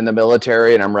degree, and I'm in the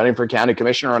military, and I'm running for county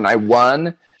commissioner, and I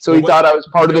won. So he thought I was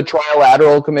part of the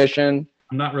Trilateral Commission.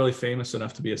 I'm not really famous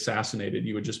enough to be assassinated.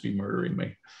 You would just be murdering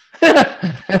me.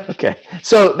 Okay,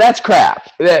 so that's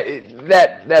crap.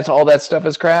 That's all that stuff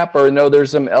is crap, or no?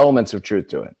 There's some elements of truth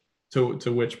to it.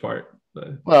 To which part?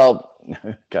 Well,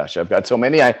 gosh, I've got so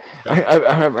many. I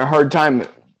have a hard time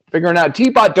figuring out.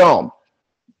 Teapot Dome.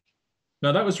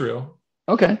 No, that was real.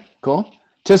 Okay, cool.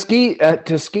 Tuskegee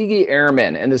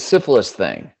Airmen and the syphilis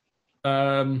thing.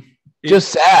 Just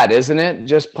sad, isn't it?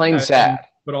 Just plain sad.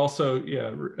 But also,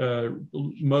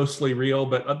 mostly real.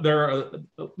 But there are,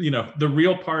 the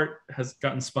real part has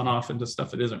gotten spun off into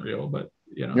stuff that isn't real. But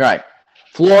right.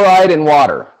 Fluoride in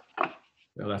water.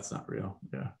 No, that's not real.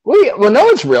 Yeah. Well, no,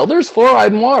 it's real. There's fluoride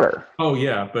in water. Oh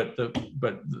yeah, but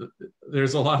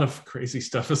there's a lot of crazy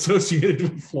stuff associated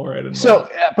with fluoride. And so,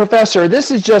 Professor,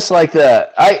 this is just like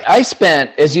I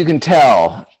spent, as you can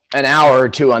tell, an hour or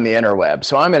two on the interweb,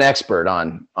 so I'm an expert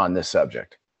on this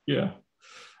subject. Yeah.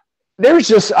 There's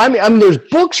just, there's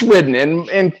books written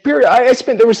and period.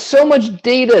 There was so much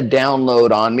data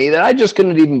download on me that I just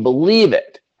couldn't even believe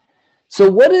it. So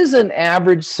what is an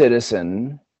average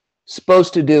citizen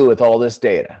supposed to do with all this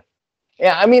data?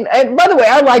 Yeah, and by the way,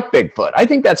 I like Bigfoot. I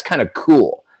think that's kind of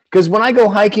cool because when I go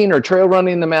hiking or trail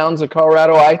running in the mountains of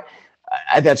Colorado, I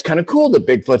that's kind of cool that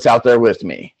Bigfoot's out there with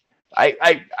me.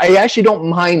 I actually don't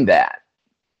mind that.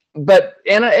 But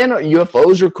and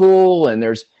UFOs are cool, and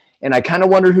I kind of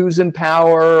wonder who's in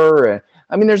power.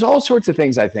 There's all sorts of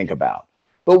things I think about.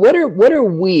 But what are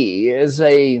we as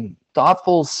a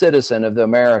thoughtful citizen of the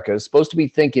Americas supposed to be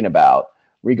thinking about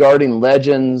regarding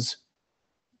legends,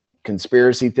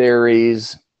 conspiracy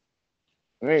theories?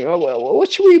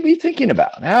 What should we be thinking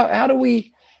about? How do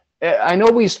we? I know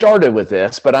we started with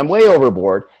this, but I'm way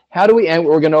overboard. How do we end?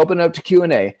 We're going to open up to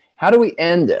Q&A. How do we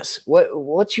end this?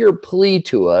 What's your plea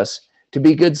to us to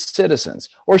be good citizens,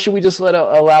 or should we just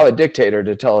allow a dictator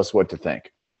to tell us what to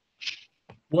think?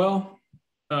 Well,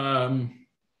 I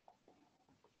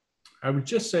would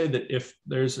just say that if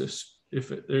there's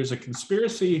a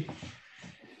conspiracy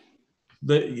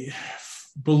that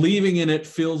believing in it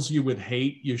fills you with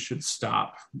hate, you should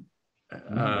stop.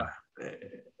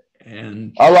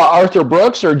 And Arthur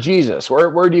Brooks or Jesus?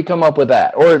 Where do you come up with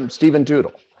that? Or Stephen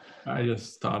Tootle? I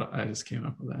just came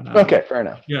up with that. Okay, fair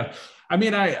enough. Yeah.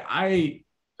 I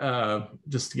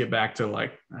just to get back to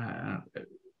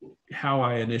how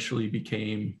I initially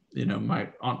became,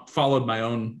 followed my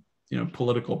own,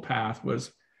 political path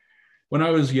was when I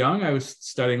was young. I was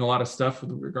studying a lot of stuff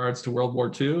with regards to World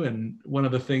War II. And one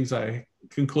of the things I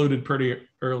concluded pretty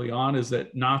early on is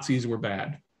that Nazis were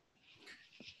bad.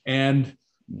 And,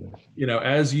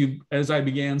 as I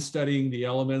began studying the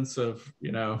elements of,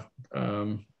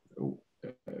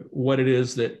 what it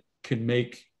is that can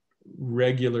make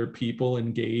regular people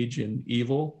engage in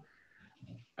evil.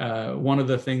 One of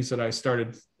the things that I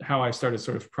started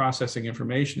sort of processing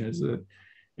information is that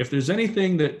if there's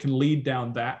anything that can lead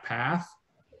down that path,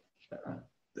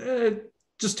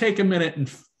 just take a minute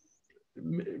and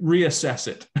reassess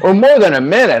it. Or more than a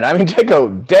minute. Take a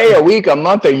day, a week, a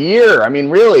month, a year.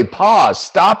 Really pause,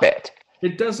 stop it.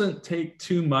 It doesn't take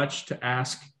too much to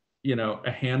ask,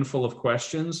 a handful of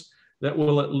questions that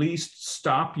will at least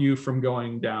stop you from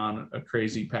going down a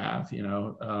crazy path.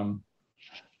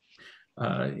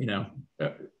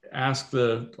 Ask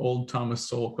the old Thomas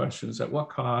Sowell questions: at what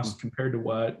cost, compared to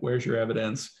what, where's your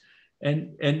evidence?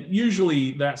 And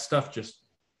usually that stuff just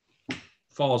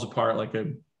falls apart like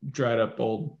a dried up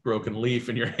old broken leaf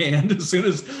in your hand as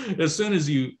soon as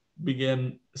you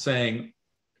begin saying,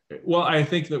 well, I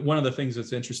think that one of the things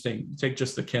that's interesting, take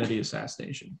just the Kennedy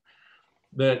assassination,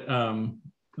 that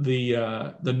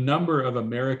the number of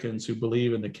Americans who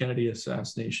believe in the Kennedy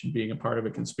assassination being a part of a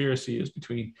conspiracy is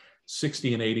between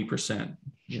 60 and 80%,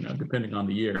 depending on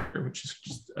the year, which is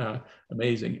just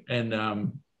amazing.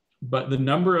 And but the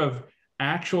number of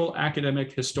actual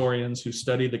academic historians who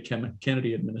study the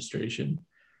Kennedy administration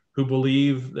who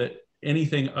believe that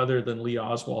anything other than Lee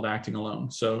Oswald acting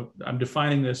alone. So I'm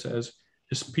defining this as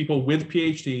just people with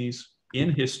PhDs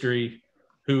in history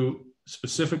who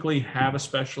specifically have a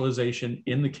specialization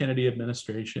in the Kennedy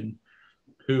administration,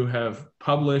 who have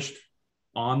published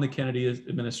on the Kennedy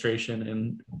administration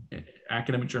in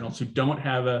academic journals, who don't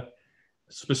have a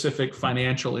specific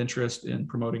financial interest in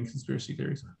promoting conspiracy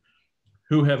theories,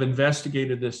 who have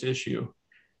investigated this issue.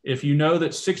 If you know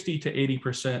that 60 to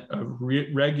 80% of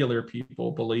regular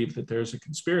people believe that there's a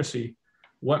conspiracy,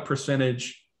 what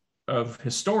percentage of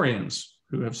historians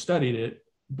who have studied it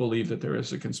believe that there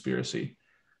is a conspiracy?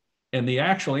 And the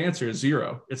actual answer is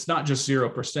 0. It's not just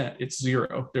 0%, it's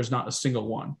 0. There's not a single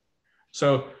one.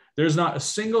 So there's not a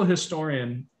single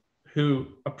historian who,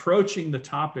 approaching the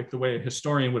topic the way a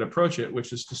historian would approach it,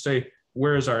 which is to say,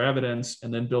 where is our evidence,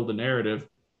 and then build a narrative.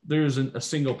 There isn't a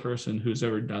single person who's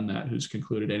ever done that, who's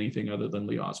concluded anything other than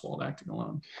Lee Oswald acting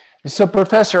alone. So,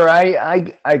 Professor,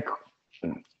 I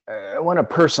want to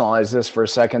personalize this for a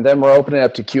second, then we're opening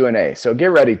up to Q&A. So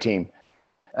get ready, team.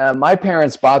 My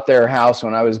parents bought their house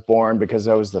when I was born because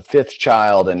I was the 5th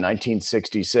child in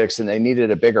 1966, and they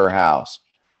needed a bigger house,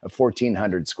 a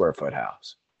 1,400 square foot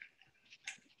house.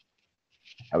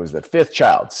 I was the 5th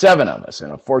child, 7 of us in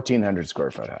a 1,400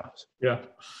 square foot house. Yeah,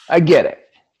 I get it.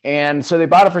 And so they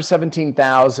bought it for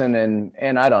 $17,000,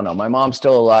 and I don't know. My mom's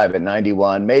still alive at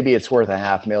 91. Maybe it's worth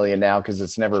 $500,000 now because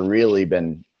it's never really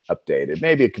been updated.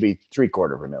 Maybe it could be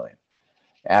 $750,000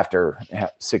 after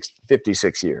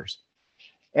 56 years.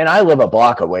 And I live a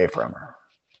block away from her.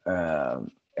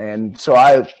 And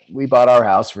so we bought our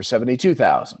house for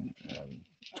 $72,000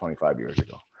 25 years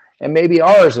ago. And maybe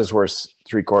ours is worth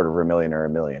 $750,000 or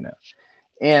 $1 million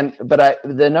now. But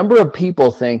the number of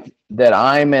people think that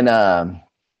I'm in a,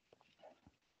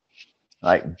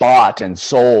 like, bought and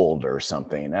sold or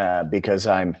something because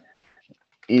I'm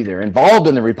either involved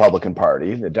in the Republican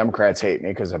Party. The Democrats hate me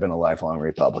because I've been a lifelong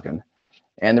Republican.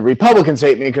 And the Republicans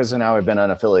hate me because now I've been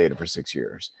unaffiliated for 6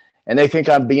 years. And they think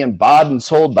I'm being bought and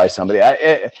sold by somebody.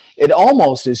 It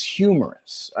almost is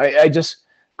humorous. I just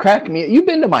crack me. You've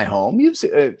been to my home. You've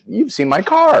seen my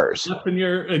cars. Up in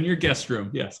your guest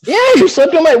room, yes. Yeah, you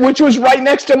slept in which was right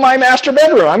next to my master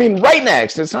bedroom. I mean, right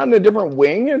next. It's not in a different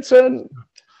wing. It's a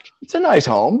nice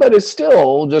home, but it's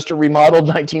still just a remodeled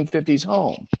 1950s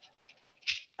home.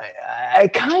 I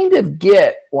kind of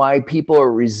get why people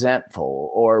are resentful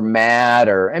or mad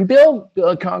and Bill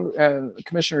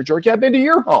Commissioner George, I've been to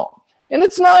your home and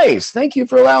it's nice. Thank you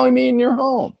for allowing me in your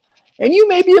home. And you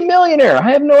may be a millionaire.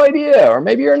 I have no idea. Or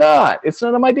maybe you're not. It's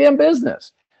none of my damn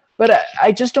business. But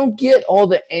I just don't get all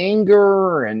the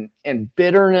anger and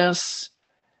bitterness.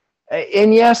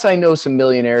 And yes, I know some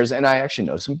millionaires and I actually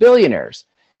know some billionaires.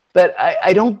 But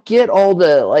I don't get all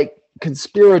the like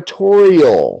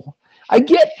conspiratorial. I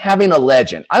get having a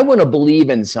legend. I want to believe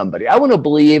in somebody. I want to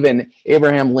believe in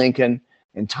Abraham Lincoln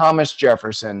and Thomas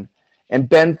Jefferson and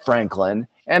Ben Franklin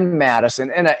and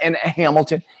Madison and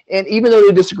Hamilton. And even though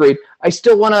they disagreed, I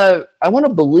still want to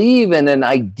believe in an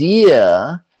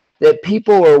idea that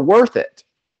people are worth it.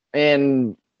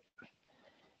 And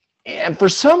for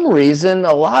some reason,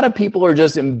 a lot of people are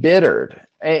just embittered.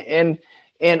 And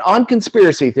on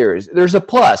conspiracy theories, there's a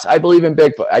plus. I believe in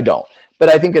Bigfoot. I don't. But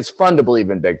I think it's fun to believe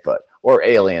in Bigfoot or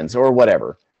aliens or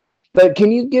whatever. But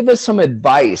can you give us some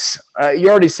advice?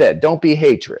 You already said, don't be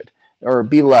hatred or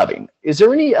be loving. Is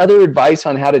there any other advice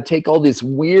on how to take all this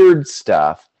weird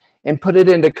stuff and put it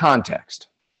into context?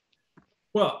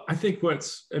 Well, I think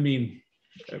he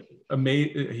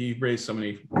raised so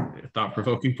many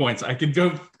thought-provoking points. I could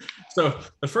go. So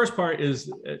the first part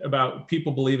is about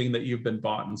people believing that you've been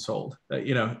bought and sold.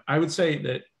 I would say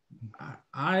that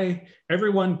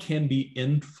everyone can be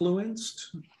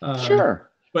influenced. Sure.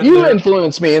 But you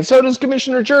influence me, and so does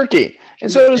Commissioner Jerky,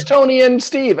 and so does Tony and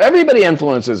Steve. Everybody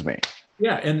influences me.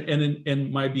 Yeah,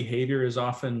 and my behavior is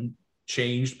often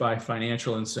changed by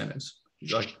financial incentives.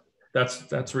 Like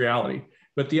that's reality.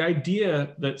 But the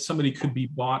idea that somebody could be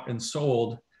bought and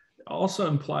sold also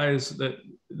implies that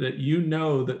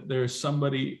that there's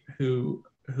somebody who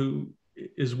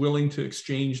is willing to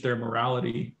exchange their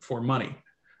morality for money.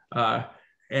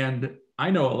 And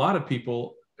I know a lot of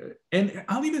people, and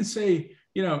I'll even say,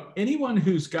 anyone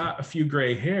who's got a few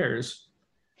gray hairs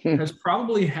has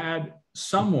probably had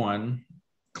someone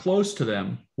close to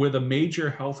them with a major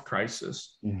health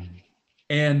crisis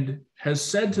and has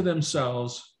said to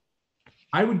themselves,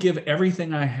 I would give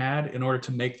everything I had in order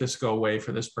to make this go away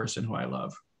for this person who I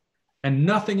love. And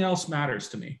nothing else matters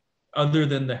to me other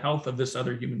than the health of this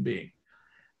other human being.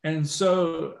 And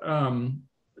so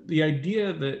the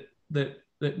idea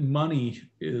that money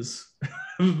is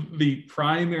the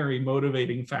primary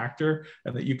motivating factor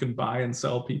and that you can buy and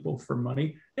sell people for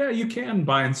money. Yeah, you can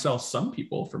buy and sell some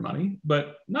people for money,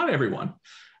 but not everyone.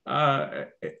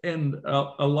 And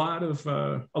a lot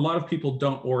of people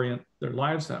don't orient their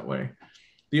lives that way.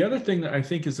 The other thing that I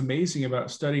think is amazing about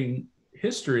studying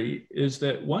history is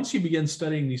that once you begin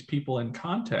studying these people in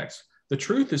context, the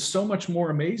truth is so much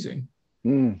more amazing.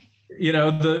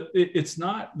 It's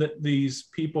not that these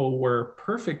people were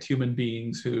perfect human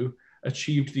beings who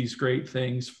achieved these great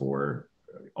things for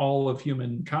all of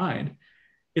humankind.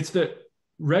 It's that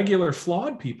regular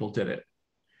flawed people did it.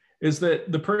 Is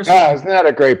that the person? Oh, isn't that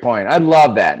a great point? I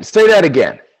love that. Say that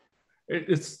again.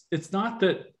 it's not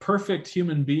that perfect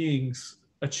human beings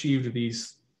achieved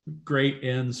these great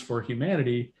ends for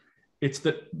humanity. It's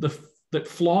that that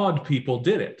flawed people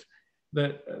did it.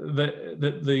 That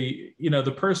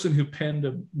the person who penned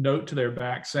a note to their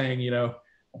back saying,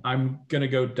 I'm going to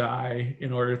go die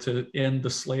in order to end the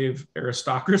slave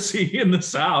aristocracy in the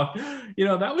South,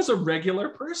 that was a regular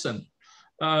person.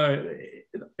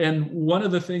 And one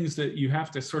of the things that you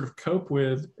have to sort of cope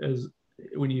with as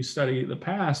when you study the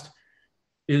past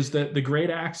is that the great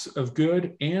acts of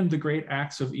good and the great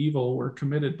acts of evil were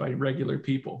committed by regular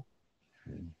people.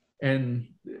 And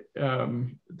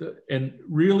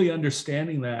really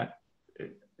understanding that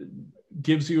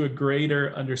gives you a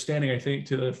greater understanding, I think,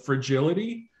 to the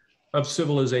fragility of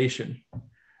civilization,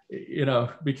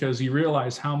 because you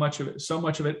realize how much of it, so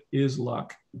much of it is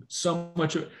luck, so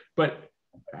much of it, but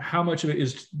how much of it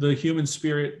is the human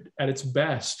spirit at its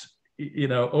best,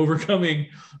 overcoming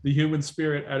the human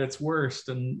spirit at its worst.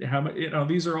 And how much,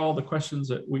 these are all the questions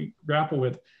that we grapple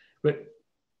with, but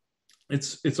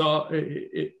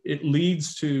it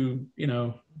leads to,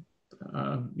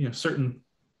 certain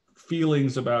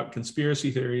feelings about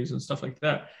conspiracy theories and stuff like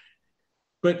that.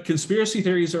 But conspiracy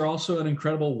theories are also an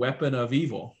incredible weapon of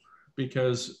evil,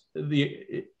 because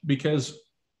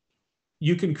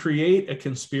you can create a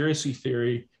conspiracy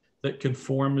theory that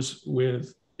conforms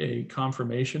with a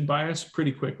confirmation bias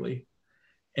pretty quickly.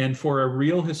 And for a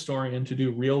real historian to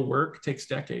do real work takes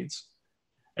decades.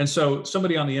 And so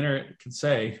somebody on the internet could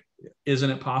say, isn't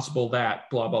it possible that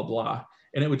blah, blah, blah.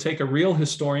 And it would take a real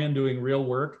historian doing real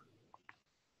work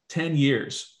 10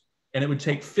 years. And it would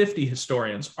take 50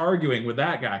 historians arguing with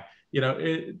that guy,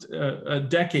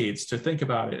 decades to think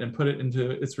about it and put it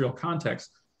into its real context.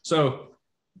 So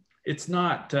it's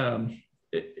not,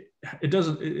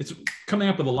 it's coming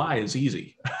up with a lie is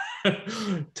easy.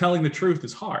 Telling the truth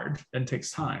is hard and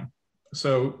takes time.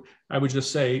 So I would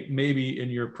just say, maybe in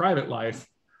your private life,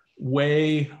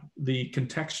 weigh the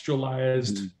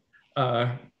contextualized,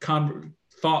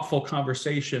 thoughtful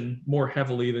conversation more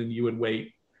heavily than you would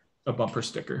weight a bumper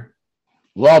sticker.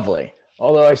 Lovely.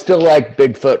 Although I still like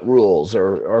Bigfoot rules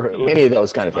or any of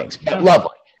those kind of things.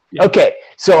 Lovely. Yeah. Okay,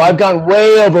 so I've gone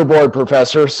way overboard,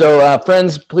 Professor. So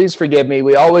friends, please forgive me.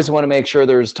 We always want to make sure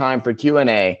there's time for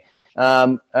Q&A.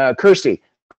 Kirsty,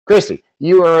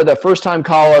 you are the first-time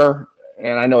caller,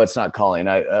 and I know it's not calling,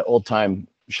 old-time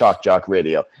shock jock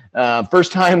radio.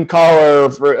 First-time caller,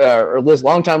 or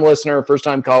long-time listener,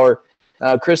 first-time caller.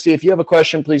 Kirsty, if you have a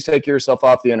question, please take yourself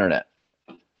off the internet,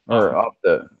 or off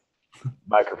the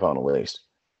microphone at least.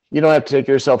 You don't have to take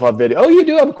yourself off video. Oh, you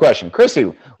do have a question. Kirsty,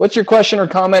 what's your question or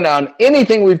comment on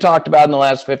anything we've talked about in the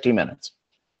last 50 minutes?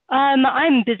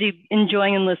 I'm busy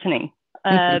enjoying and listening.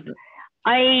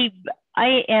 I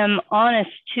am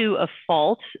honest to a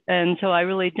fault, and so I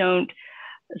really don't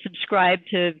subscribe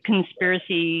to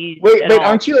conspiracies. Wait,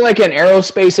 aren't you like an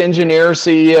aerospace engineer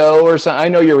CEO or something? I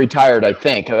know you're retired, I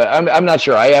think. I'm not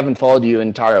sure. I haven't followed you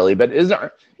entirely, but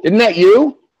isn't that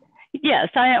you? Yes,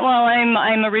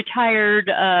 I'm a retired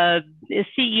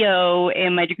CEO,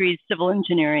 and my degree is civil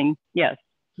engineering. Yes.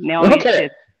 Now okay.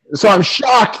 So I'm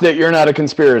shocked that you're not a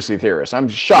conspiracy theorist. I'm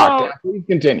shocked. Well, please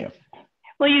continue.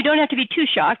 Well, you don't have to be too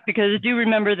shocked, because do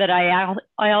remember that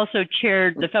I also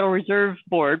chaired the Federal Reserve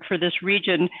Board for this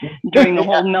region during the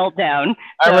whole meltdown.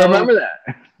 So, I remember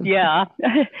that. Yeah.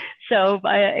 So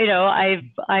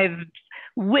I've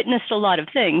witnessed a lot of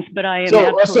things, but I am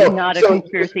absolutely not a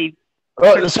conspiracy.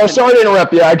 So sorry to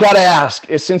interrupt you. I got to ask,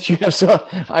 since you have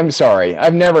I'm sorry.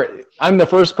 I'm the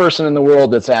first person in the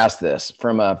world that's asked this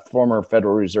from a former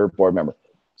Federal Reserve Board member.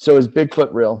 So is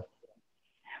Bigfoot real?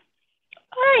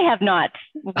 I have not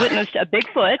witnessed a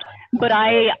Bigfoot, but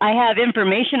I have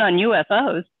information on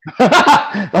UFOs.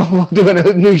 We'll do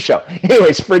a news show.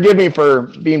 Anyways, forgive me for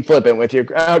being flippant with you.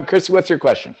 Chris, what's your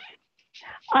question?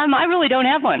 I really don't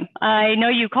have one. I know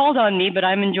you called on me, but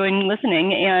I'm enjoying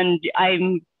listening, and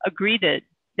I agree that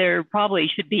there probably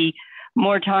should be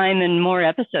more time and more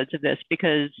episodes of this,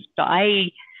 because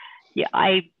I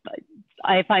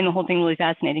find the whole thing really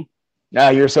fascinating.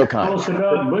 You're so kind. Tell us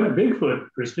about Bigfoot,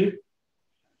 Christy.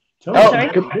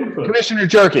 Bigfoot. Commissioner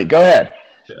Jerky, go ahead.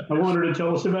 I wanted to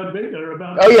tell us about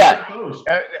Bigfoot. Oh yeah,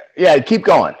 yeah. Keep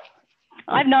going.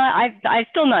 I've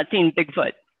still not seen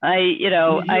Bigfoot.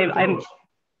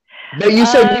 You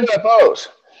said UFOs.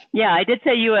 Yeah, I did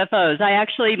say UFOs.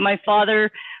 My father,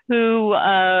 who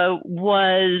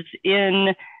was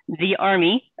in the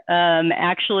Army,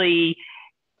 actually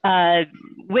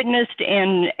witnessed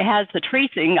and has the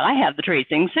tracing. I have the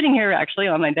tracing sitting here actually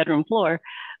on my bedroom floor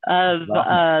of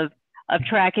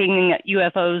tracking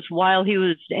UFOs while he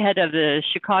was head of the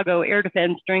Chicago Air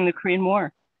Defense during the Korean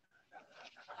War.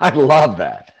 I love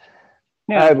that.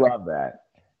 Yeah. I love that.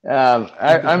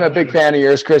 I'm a big fan of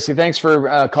yours, Christy. Thanks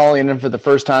for calling in for the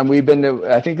first time. We've been to,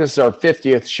 I think this is our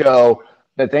 50th show,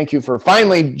 but thank you for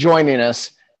finally joining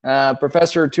us.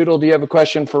 Professor Tootle, do you have a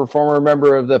question for a former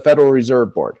member of the Federal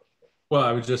Reserve Board? Well,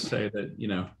 I would just say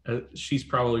that, she's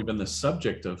probably been the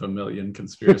subject of a million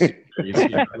conspiracy theories.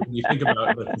 When you think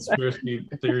about the conspiracy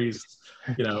theories,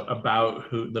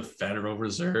 about the Federal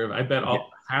Reserve, I bet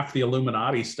half the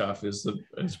Illuminati stuff is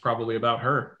probably about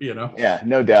her, Yeah,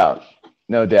 no doubt.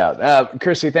 No doubt.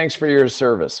 Christy, thanks for your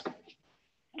service.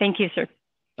 Thank you, sir.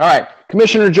 All right,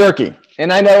 Commissioner Jerky.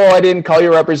 And I know I didn't call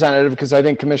you representative because I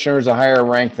think commissioner is a higher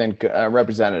rank than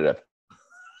representative.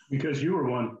 Because you were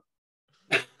one.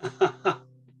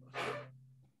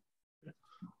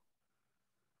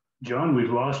 John,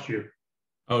 we've lost you.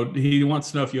 Oh, he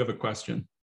wants to know if you have a question.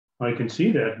 I can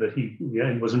see that, but he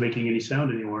wasn't making any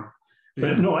sound anymore.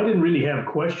 But Yeah. no, I didn't really have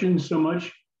questions so much.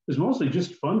 It was mostly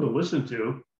just fun to listen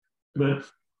to. But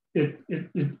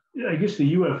I guess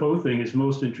the UFO thing is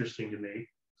most interesting to me,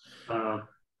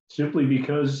 simply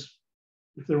because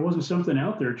if there wasn't something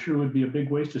out there, it sure would be a big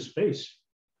waste of space,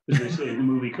 as they say in the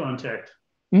movie Contact.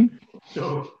 Mm-hmm.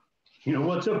 So,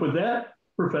 what's up with that,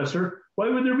 Professor? Why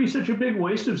would there be such a big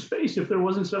waste of space if there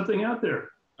wasn't something out there?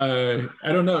 I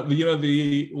don't know.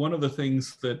 One of the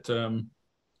things that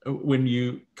when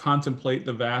you contemplate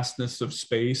the vastness of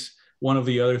space, one of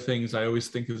the other things I always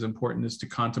think is important is to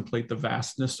contemplate the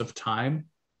vastness of time,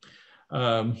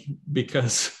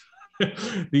 because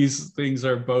these things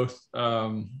are both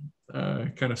kind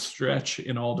of stretch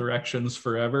in all directions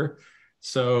forever.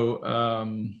 So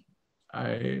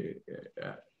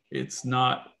it's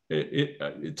not.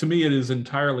 To me, it is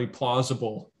entirely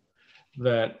plausible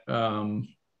that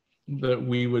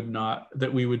we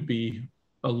would be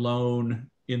alone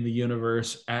in the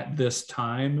universe at this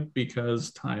time,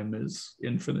 because time is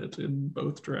infinite in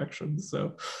both directions.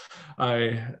 So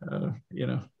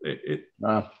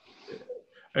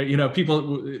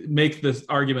people make this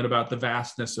argument about the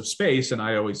vastness of space, and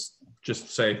I always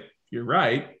just say, you're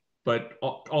right, but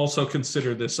also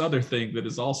consider this other thing that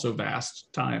is also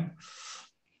vast, time.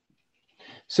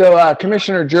 So,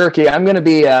 Commissioner Jerky, I'm going to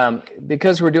be,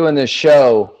 because we're doing this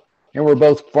show and we're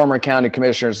both former county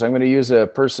commissioners, I'm going to use a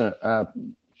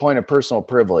point of personal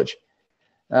privilege.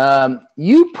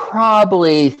 You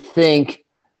probably think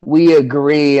we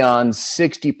agree on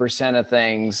 60% of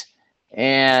things,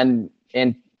 and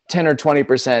 10 or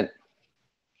 20%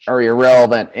 are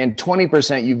irrelevant, and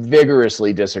 20% you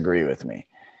vigorously disagree with me.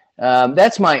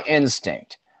 That's my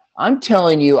instinct. I'm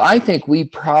telling you, I think we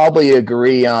probably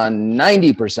agree on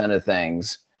 90% of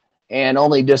things and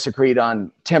only disagreed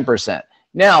on 10%.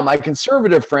 Now, my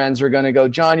conservative friends are going to go,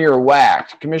 John, you're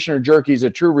whacked. Commissioner Jerky's a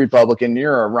true Republican.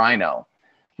 You're a rhino.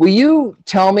 Will you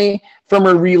tell me, from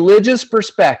a religious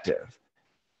perspective,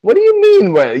 what do you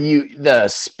mean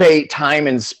the time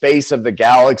and space of the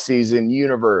galaxies and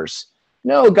universe?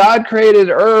 No, God created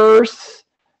Earth,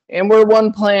 and we're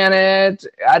one planet.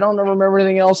 I don't remember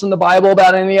anything else in the Bible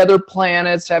about any other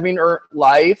planets having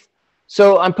life.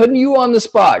 So I'm putting you on the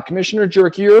spot. Commissioner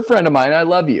Jerky, you're a friend of mine. I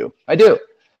love you. I do.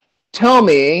 Tell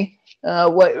me,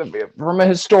 what, from a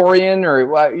historian, or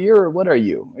what are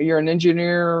you? You're an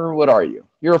engineer? What are you?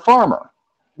 You're a farmer.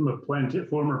 I'm a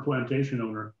former plantation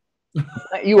owner.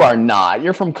 You are not.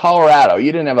 You're from Colorado.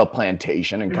 You didn't have a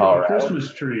plantation in Colorado.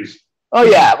 Christmas trees. Oh,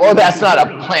 yeah. Well, that's not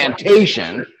a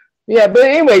plantation. Yeah, but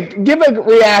anyway, give a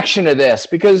reaction to this,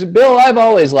 because, Bill, I've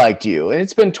always liked you, and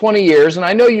it's been 20 years, and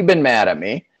I know you've been mad at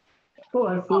me. Well,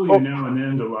 I fool you now and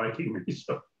then to liking me.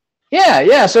 So.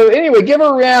 Yeah. So anyway, give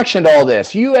a reaction to all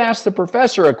this. You asked the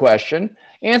professor a question.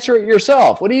 Answer it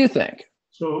yourself. What do you think?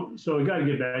 So we got to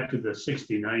get back to the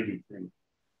 60-90 thing.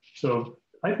 So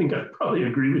I think I probably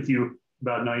agree with you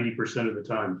about 90% of the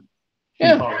time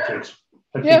in politics.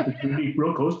 I think it would be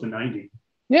real close to 90.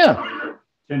 Yeah.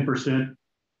 10%,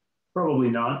 probably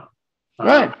not.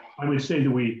 Right. I would say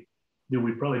that we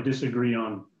probably disagree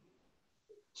on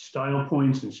style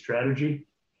points and strategy.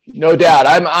 No doubt.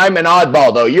 I'm an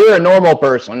oddball, though. You're a normal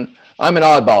person. I'm an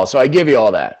oddball, so I give you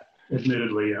all that.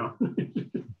 Admittedly, yeah.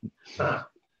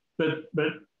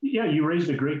 But yeah, you raised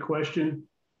a great question.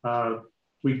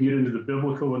 We can get into the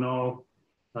biblical and all.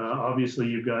 Obviously,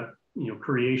 you've got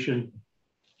creation.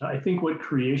 I think what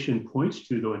creation points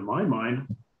to, though, in my mind,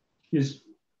 is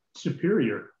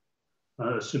superior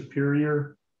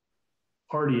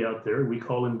party out there. We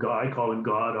call him God. I call him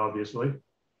God, obviously.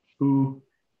 Who,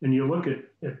 and you look at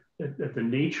the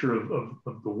nature of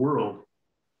the world.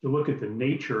 You look at the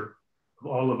nature of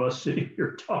all of us sitting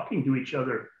here talking to each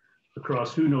other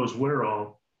across who knows where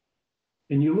all,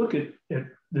 and you look at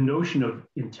the notion of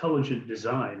intelligent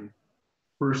design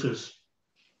versus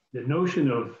the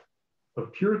notion of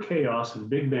pure chaos and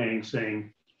Big Bang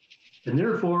saying, and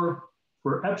therefore,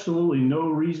 for absolutely no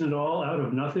reason at all, out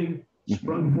of nothing,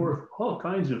 sprung forth all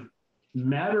kinds of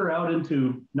matter out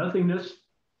into nothingness,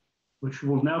 which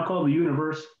we'll now call the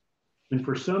universe. And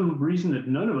for some reason that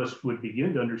none of us would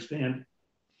begin to understand,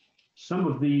 some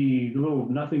of the little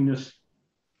nothingness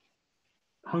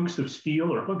hunks of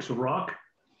steel or hunks of rock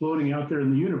floating out there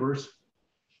in the universe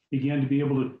began to be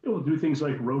able to do things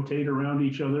like rotate around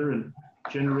each other and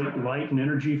generate light and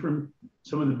energy from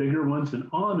some of the bigger ones, and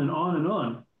on and on and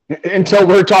on. Until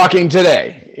we're talking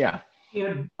today. Yeah.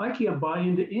 And I can't buy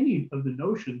into any of the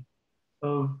notion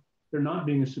of there not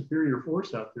being a superior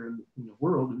force out there in the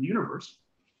world, in the universe,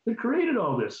 that created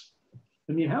all this.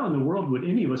 I mean, how in the world would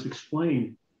any of us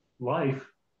explain life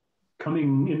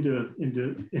coming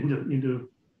into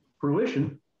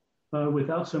fruition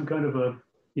without some kind of a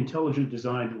intelligent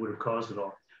design that would have caused it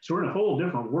all? So we're in a whole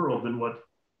different world than what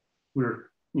we're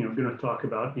going to talk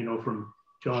about, from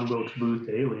John Wilkes Booth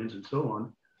to aliens and so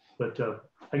on. But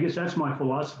I guess that's my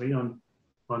philosophy on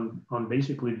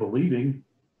basically believing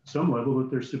some level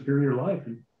that there's superior life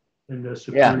and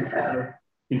superior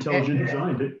intelligent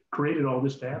design that created all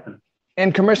this to happen.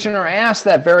 And Commissioner, I asked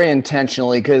that very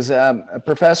intentionally because,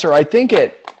 Professor, I think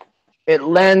it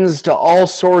lends to all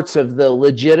sorts of the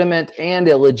legitimate and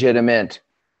illegitimate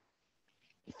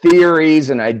theories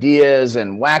and ideas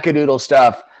and wackadoodle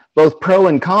stuff, both pro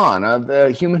and con of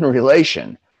the human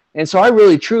relation. And so I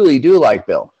really, truly do like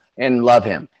Bill and love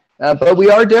him. But we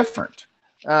are different.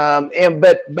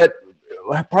 But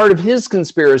part of his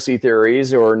conspiracy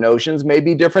theories or notions may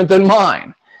be different than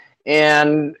mine.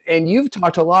 And you've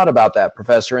talked a lot about that,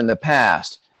 Professor, in the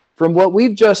past. From what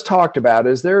we've just talked about,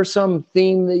 is there some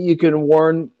theme that you can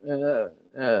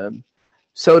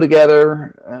sew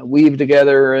together, weave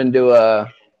together into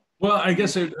a... Well, I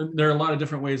guess there are a lot of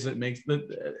different ways that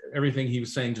everything he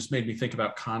was saying just made me think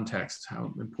about context,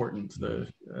 how important the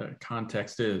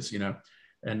context is,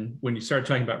 And when you start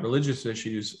talking about religious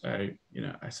issues, I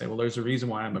say, well, there's a reason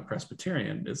why I'm a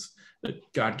Presbyterian, is that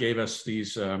God gave us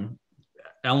these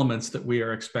elements that we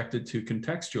are expected to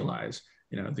contextualize,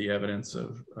 the evidence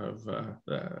of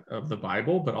the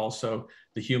Bible, but also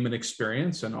the human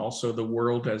experience and also the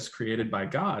world as created by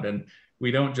God. And we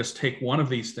don't just take one of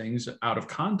these things out of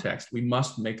context. We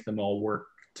must make them all work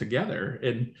together.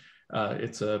 And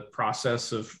it's a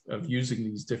process of using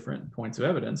these different points of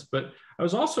evidence. But I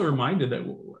was also reminded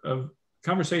of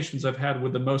conversations I've had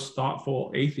with the most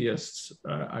thoughtful atheists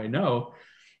I know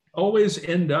always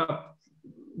end up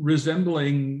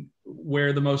resembling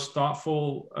where the most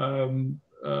thoughtful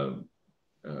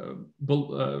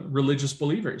religious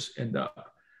believers end up.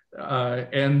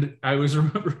 And I was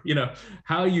remember,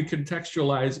 how you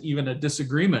contextualize even a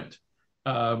disagreement,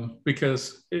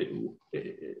 because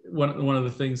one of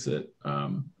the things that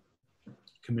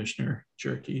Commissioner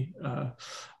Jerky,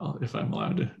 if I'm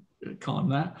allowed to call him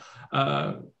that,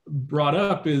 brought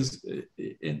up is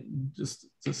just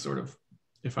to sort of,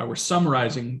 if I were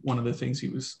summarizing one of the things he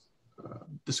was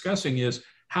discussing, is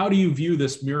how do you view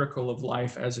this miracle of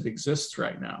life as it exists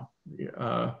right now?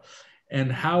 And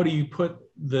how do you put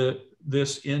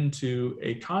this into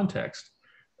a context?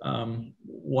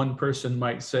 One person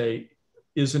might say,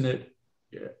 isn't it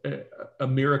a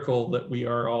miracle that we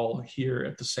are all here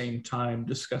at the same time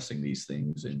discussing these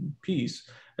things in peace?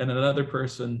 And another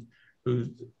person who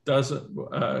doesn't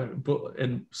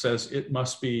and says it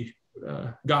must be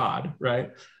God,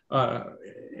 right?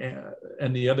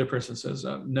 And the other person says,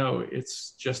 no,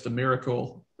 it's just a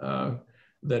miracle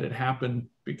that it happened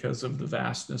because of the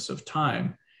vastness of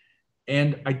time.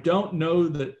 And I don't know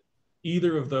that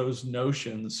either of those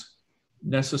notions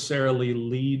necessarily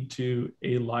lead to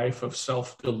a life of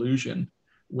self-delusion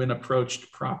when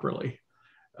approached properly.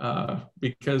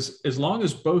 Because as long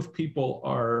as both people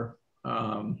are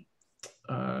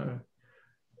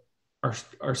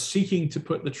seeking to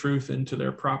put the truth into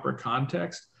their proper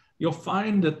context, you'll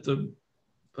find that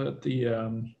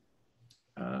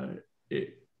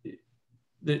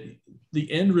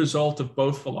the end result of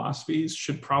both philosophies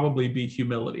should probably be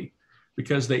humility,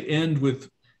 because they end with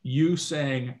you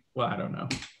saying, well, I don't know.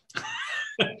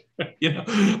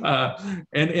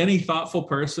 And any thoughtful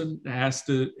person has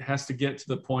to get to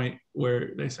the point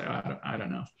where they say, I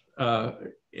don't know.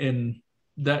 And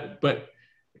that, but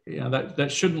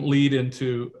that shouldn't lead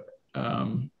into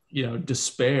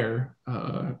despair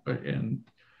and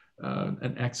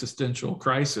an existential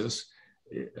crisis.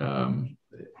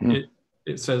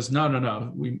 It says,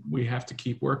 no, we have to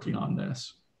keep working on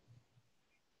this.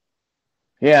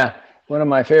 Yeah, one of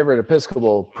my favorite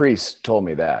Episcopal priests told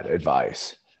me that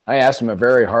advice. I asked him a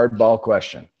very hardball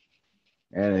question,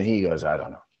 and he goes, "I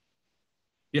don't know."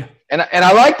 Yeah. And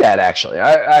I like that, actually.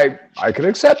 I could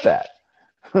accept that.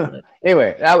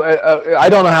 Anyway, I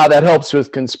don't know how that helps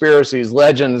with conspiracies,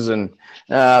 legends, and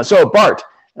so Bart,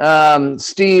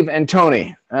 Steve, and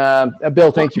Tony.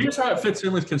 Bill, thank you. Here's how it fits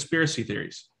in with conspiracy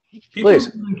theories. People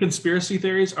in conspiracy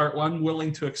theories are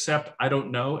unwilling to accept "I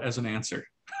don't know" as an answer.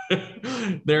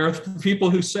 There are people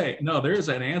who say, "No, there is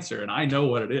an answer, and I know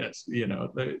what it is." You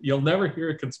know, you'll never hear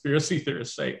a conspiracy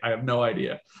theorist say, "I have no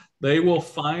idea." They will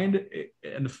find,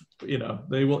 and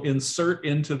they will insert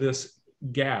into this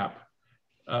gap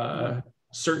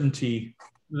certainty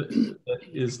that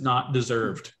is not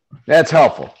deserved. That's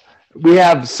helpful. We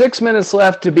have 6 minutes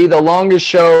left to be the longest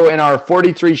show in our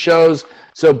 43 shows.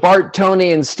 So Bart,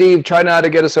 Tony, and Steve, try not to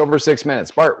get us over 6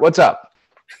 minutes. Bart, what's up?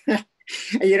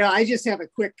 I just have a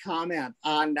quick comment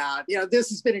on, this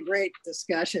has been a great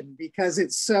discussion because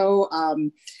it's so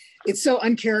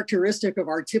uncharacteristic of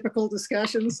our typical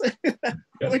discussions,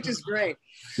 which is great.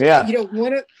 Yeah.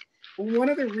 One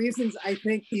of the reasons I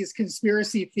think these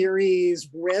conspiracy theories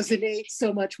resonate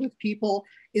so much with people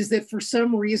is that for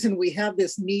some reason we have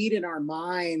this need in our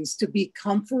minds to be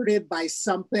comforted by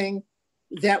something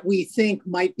that we think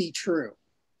might be true.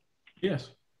 Yes.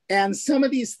 And some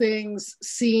of these things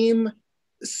seem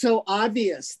so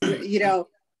obvious,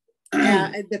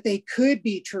 that they could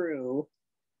be true,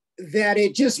 that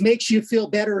it just makes you feel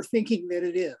better thinking that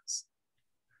it is.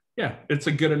 Yeah, it's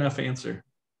a good enough answer.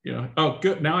 Oh,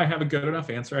 good. Now I have a good enough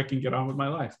answer. I can get on with my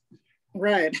life.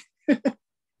 Right.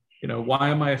 Why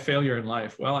am I a failure in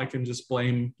life? Well, I can just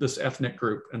blame this ethnic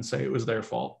group and say it was their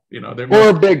fault.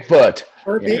 Or Bigfoot.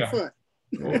 Or Bigfoot.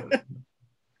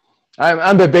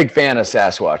 I'm a big fan of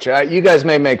Sasquatch. You guys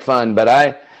may make fun, but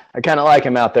I kind of like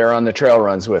him out there on the trail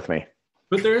runs with me.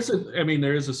 But there is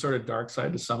a sort of dark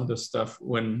side to some of this stuff.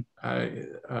 When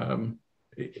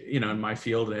in my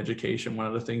field of education, one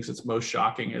of the things that's most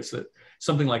shocking is that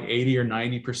something like 80 or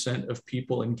 90% of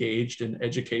people engaged in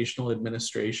educational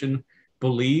administration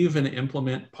believe and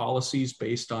implement policies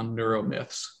based on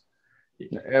neuromyths.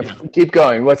 Keep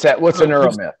going. What's that? What's a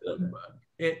neuromyth?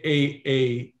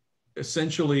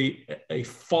 Essentially a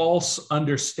false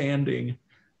understanding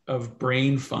of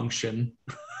brain function.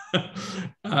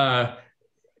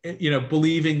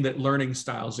 Believing that learning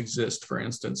styles exist, for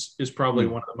instance, is probably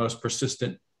one of the most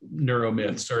persistent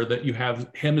neuromyths, or that you have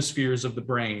hemispheres of the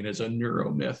brain as a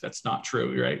neuromyth. That's not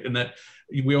true, right? And that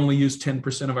we only use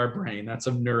 10% of our brain. That's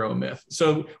a neuromyth.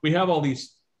 So we have all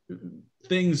these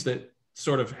things that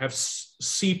sort of have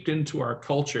seeped into our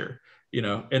culture,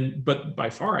 but by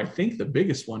far, I think the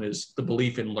biggest one is the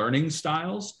belief in learning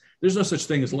styles. There's no such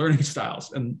thing as learning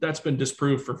styles, and that's been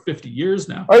disproved for 50 years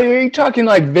now. Are you talking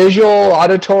like visual,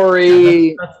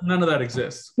 auditory? None of that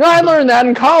exists. No, I learned that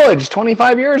in college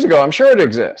 25 years ago. I'm sure it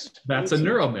exists. That's a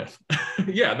neuromyth.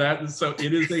 So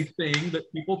it is a thing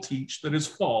that people teach that is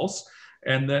false,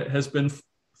 and that has been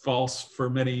false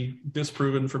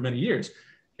disproven for many years.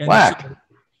 And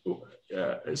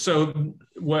so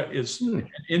what is an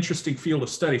interesting field of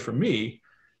study for me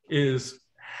is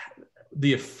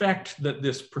the effect that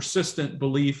this persistent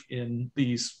belief in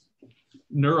these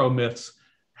neuromyths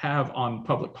have on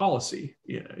public policy.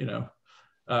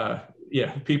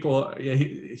 People.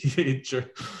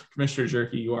 Commissioner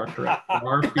Jerky, you are correct. There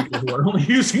are people who are only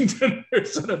using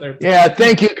 10% of their. Yeah,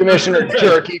 thank you, Commissioner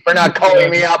Jerky, for not calling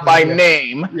me out by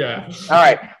name. Yeah. All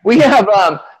right, we have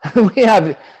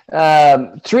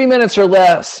 3 minutes or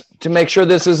less to make sure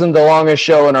this isn't the longest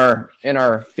show in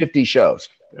our 50 shows.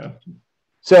 Yeah.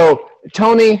 So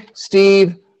Tony,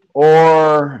 Steve,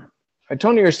 or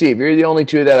Steve, you're the only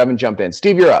two that haven't jumped in.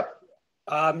 Steve, you're up.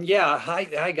 Hi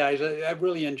guys. I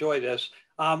really enjoy this.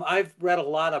 I've read a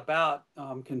lot about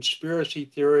conspiracy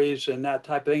theories and that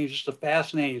type of thing. It's just a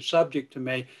fascinating subject to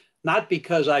me, not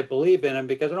because I believe in them,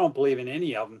 because I don't believe in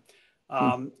any of them.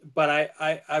 But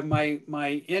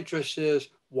my interest is,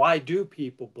 why do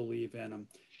people believe in them?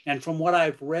 And from what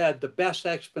I've read, the best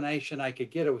explanation I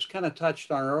could get, it was kind of touched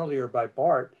on earlier by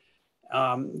Bart,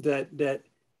 that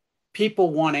people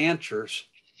want answers.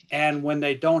 And when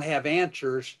they don't have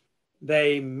answers,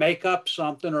 they make up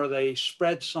something or they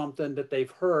spread something that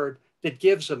they've heard that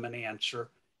gives them an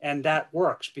answer. And that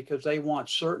works because they want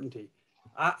certainty.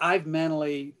 I've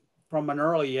mentally, from an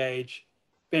early age,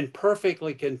 been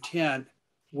perfectly content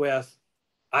with,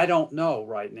 I don't know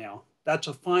right now. That's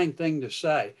a fine thing to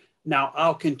say. Now,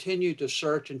 I'll continue to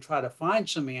search and try to find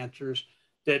some answers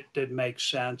that make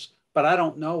sense, but I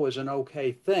don't know is an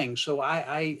okay thing. So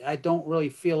I don't really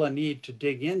feel a need to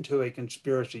dig into a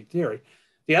conspiracy theory.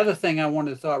 The other thing I wanted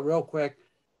to thought real quick,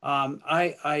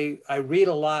 I read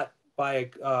a lot by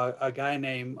a guy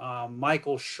named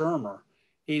Michael Shermer.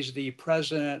 He's the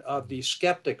president of the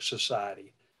Skeptic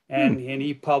Society, and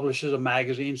he publishes a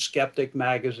magazine, Skeptic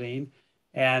Magazine,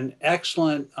 and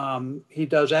he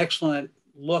does excellent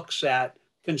looks at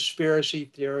conspiracy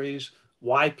theories,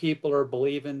 why people are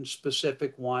believing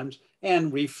specific ones,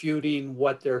 and refuting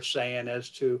what they're saying as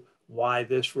to why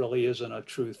this really isn't a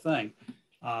true thing.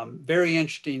 Very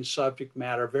interesting subject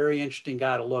matter, very interesting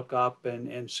guy to look up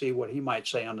and see what he might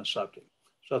say on the subject.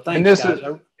 So thanks, guys.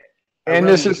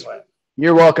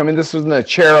 You're welcome. And this was in the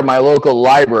chair of my local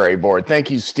library board.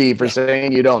 Thank you, Steve, for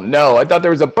saying you don't know. I thought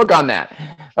there was a book on that.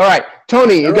 All right,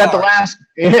 Tony, you got the last.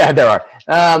 Yeah, there are.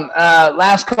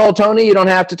 Last call, Tony. You don't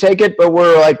have to take it, but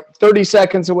we're like 30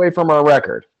 seconds away from our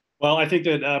record. Well, I think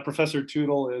that Professor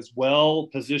Tootle is well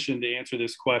positioned to answer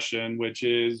this question, which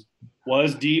is,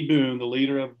 was D. Boone, the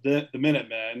leader of the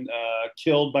Minutemen,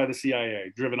 killed by the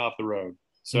CIA, driven off the road?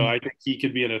 So I think he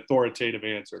could be an authoritative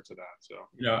answer to that. So,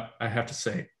 I have to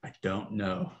say, I don't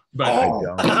know,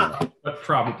 but but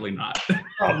probably not.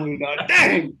 Probably not.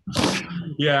 Dang.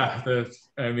 Yeah, that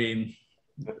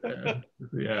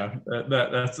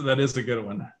is a good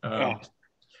one.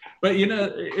 But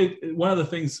one of the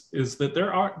things is that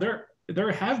there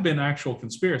have been actual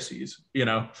conspiracies.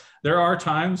 There are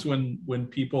times when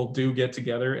people do get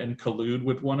together and collude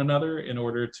with one another in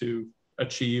order to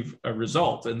achieve a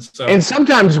result, and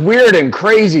sometimes weird and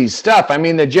crazy stuff. I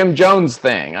mean, the Jim Jones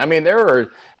thing. I mean, there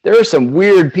are some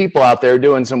weird people out there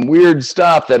doing some weird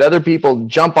stuff that other people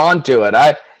jump onto it.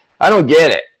 I don't get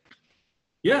it.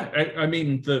 Yeah, I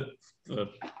mean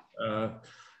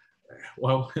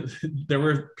well, there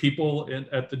were people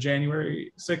at the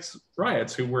January 6th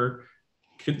riots who were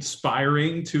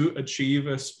conspiring to achieve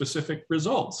a specific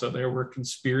result. So there were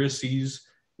conspiracies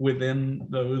within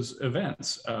those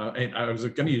events. And I was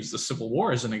going to use the Civil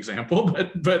War as an example,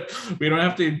 but we don't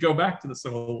have to go back to the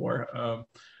Civil War.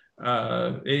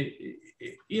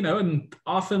 And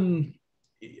often,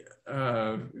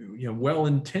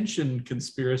 well-intentioned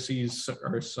conspiracies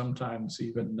are sometimes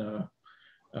even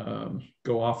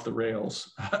go off the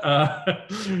rails,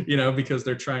 because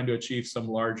they're trying to achieve some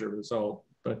larger result.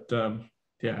 But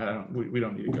we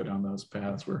don't need to go down those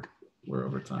paths. We're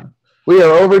over time. We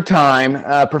are over time.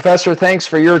 Professor, thanks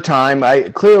for your time.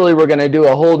 Clearly we're going to do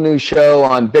a whole new show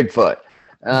on Bigfoot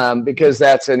because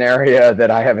that's an area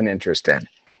that I have an interest in.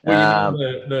 Well,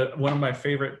 one of my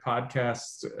favorite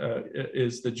podcasts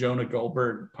is the Jonah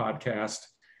Goldberg podcast,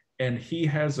 and he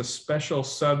has a special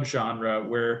subgenre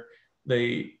where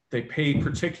they pay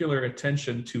particular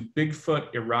attention to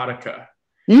Bigfoot erotica.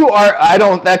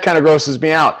 That kind of grosses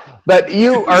me out, but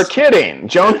you are kidding.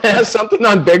 Jonah has something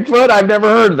on Bigfoot? I've never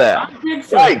heard of that.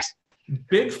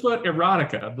 Bigfoot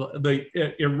erotica, the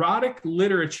erotic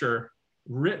literature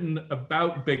written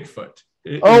about Bigfoot.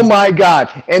 My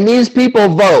God. And these people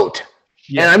vote.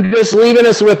 Yeah. And I'm just leaving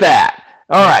us with that.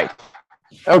 All right.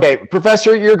 Okay,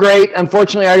 Professor, you're great.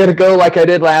 Unfortunately, I got to go like I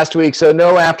did last week, so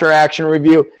no after action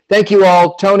review. Thank you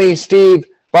all. Tony, Steve,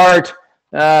 Bart,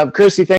 Chrissy, thank